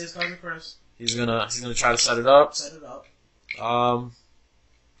 Shout out to his cousin Chris. He's gonna try to set it up. Set it up.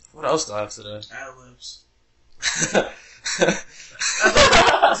 What else do I have today? Ad libs.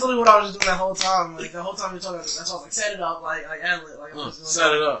 That's literally what I was just doing that whole time. Like the whole time you're talking, that's why I was like, set it up, like ad lib. Like,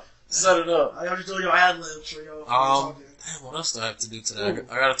 set it up. Set it up. I was just doing your ad libs for your. Damn, what else do I have to do today?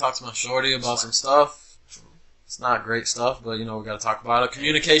 I gotta talk to my shorty about some stuff. It's not great stuff, but you know we gotta talk about it.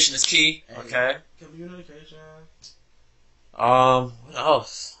 Communication is key. Okay. Communication. What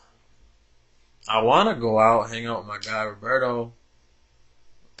else? I wanna go out, hang out with my guy Roberto.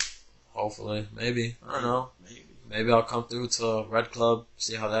 Hopefully, maybe. I don't know. Maybe I'll come through to Red Club,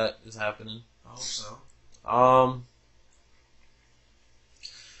 see how that is happening. I hope so.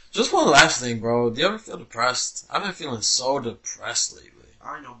 Just one last thing, bro. Do you ever feel depressed? I've been feeling so depressed lately.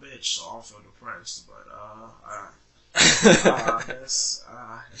 I ain't no bitch, so I don't feel depressed. But I guess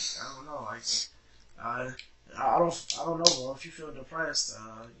I don't know. Like I don't know, bro. If you feel depressed,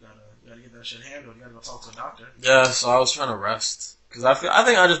 you gotta get that shit handled. You gotta go talk to a doctor. Yeah, so I was trying to rest because I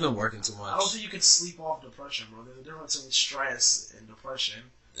think I just been working too much. I don't think you can sleep off depression, bro. There's a difference between stress and depression.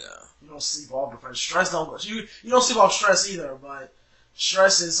 Yeah. You don't sleep off depression. Stress don't. You don't sleep off stress either, but.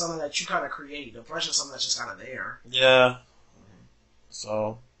 Stress is something that you kind of create. Depression is something that's just kind of there. Yeah.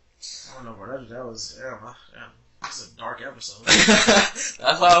 So. I don't know, bro. That was, yeah. This is a dark episode.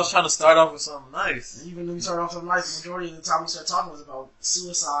 That's why I was trying to start off with something nice. Even when we started off something nice, the majority of the time we started talking was about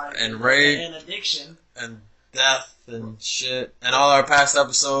suicide and rape and addiction and death and shit. And all our past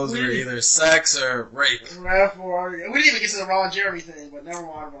episodes were either sex or rape. We didn't even get to the Ron Jeremy thing, but never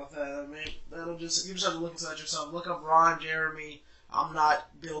mind about that. I mean, you just have to look into that yourself. Look up Ron Jeremy. I'm not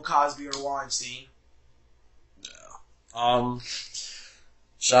Bill Cosby or Weinstein. Yeah.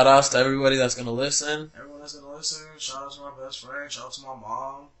 Shout outs to everybody that's gonna listen. Everyone that's gonna listen. Shout out to my best friend. Shout out to my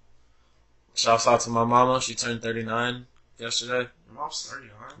mom. Shouts out to my mama. She turned 39 yesterday. Your mom's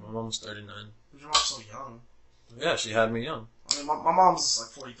 39. My mom's 39. Your mom's so young. Yeah, she had me young. I mean, my mom's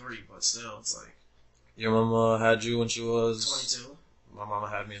like 43, but still, it's like. Your mama had you when she was 22. My mama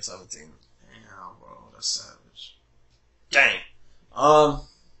had me at 17. Damn, bro, that's savage. Dang.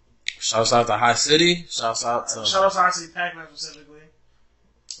 Shouts out to High City. Shouts out to High City Pac-Man specifically.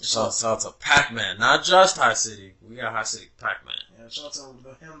 Shouts out to Pac-Man, not just High City. We got High City Pac-Man. Yeah, shout out to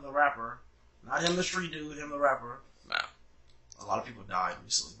him, the rapper, not him, the street dude. Him, the rapper. Nah. A lot of people died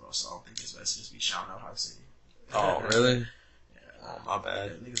recently, bro. So I don't think it's best to just be shouting out High City. Oh, really? Yeah. Oh, my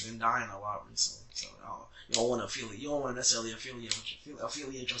bad. Niggas been dying a lot recently, so you don't want to affiliate. You don't want to necessarily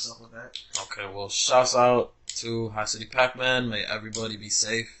affiliate yourself with that. Okay, well, shouts out to High City Pac-Man. May everybody be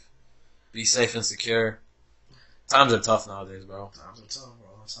safe. Be safe and secure. Times are tough nowadays, bro. Times are tough, bro.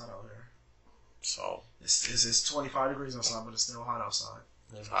 It's hot out here. So it's 25 degrees outside, but it's still hot outside.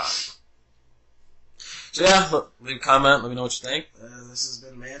 It's hot. So yeah, leave a comment. Let me know what you think. This has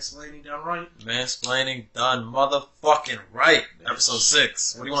been Mansplaining Done Right. Mansplaining Done Motherfucking Right. Episode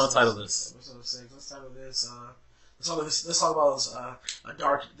 6. What do you want to title this? Episode 6. Let's title this. Let's talk about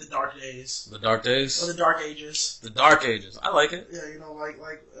the dark days. The dark days? Or the dark ages. The dark ages. I like it. Yeah, you know, like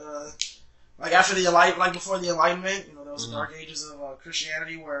after the like before the Enlightenment, you know, there was the dark ages of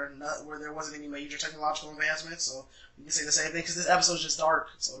Christianity where there wasn't any major technological advancements. So you can say the same thing because this episode's just dark,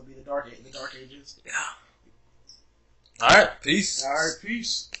 so it'll be the dark ages. Yeah. All right. Peace. All right.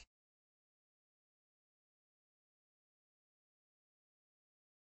 Peace.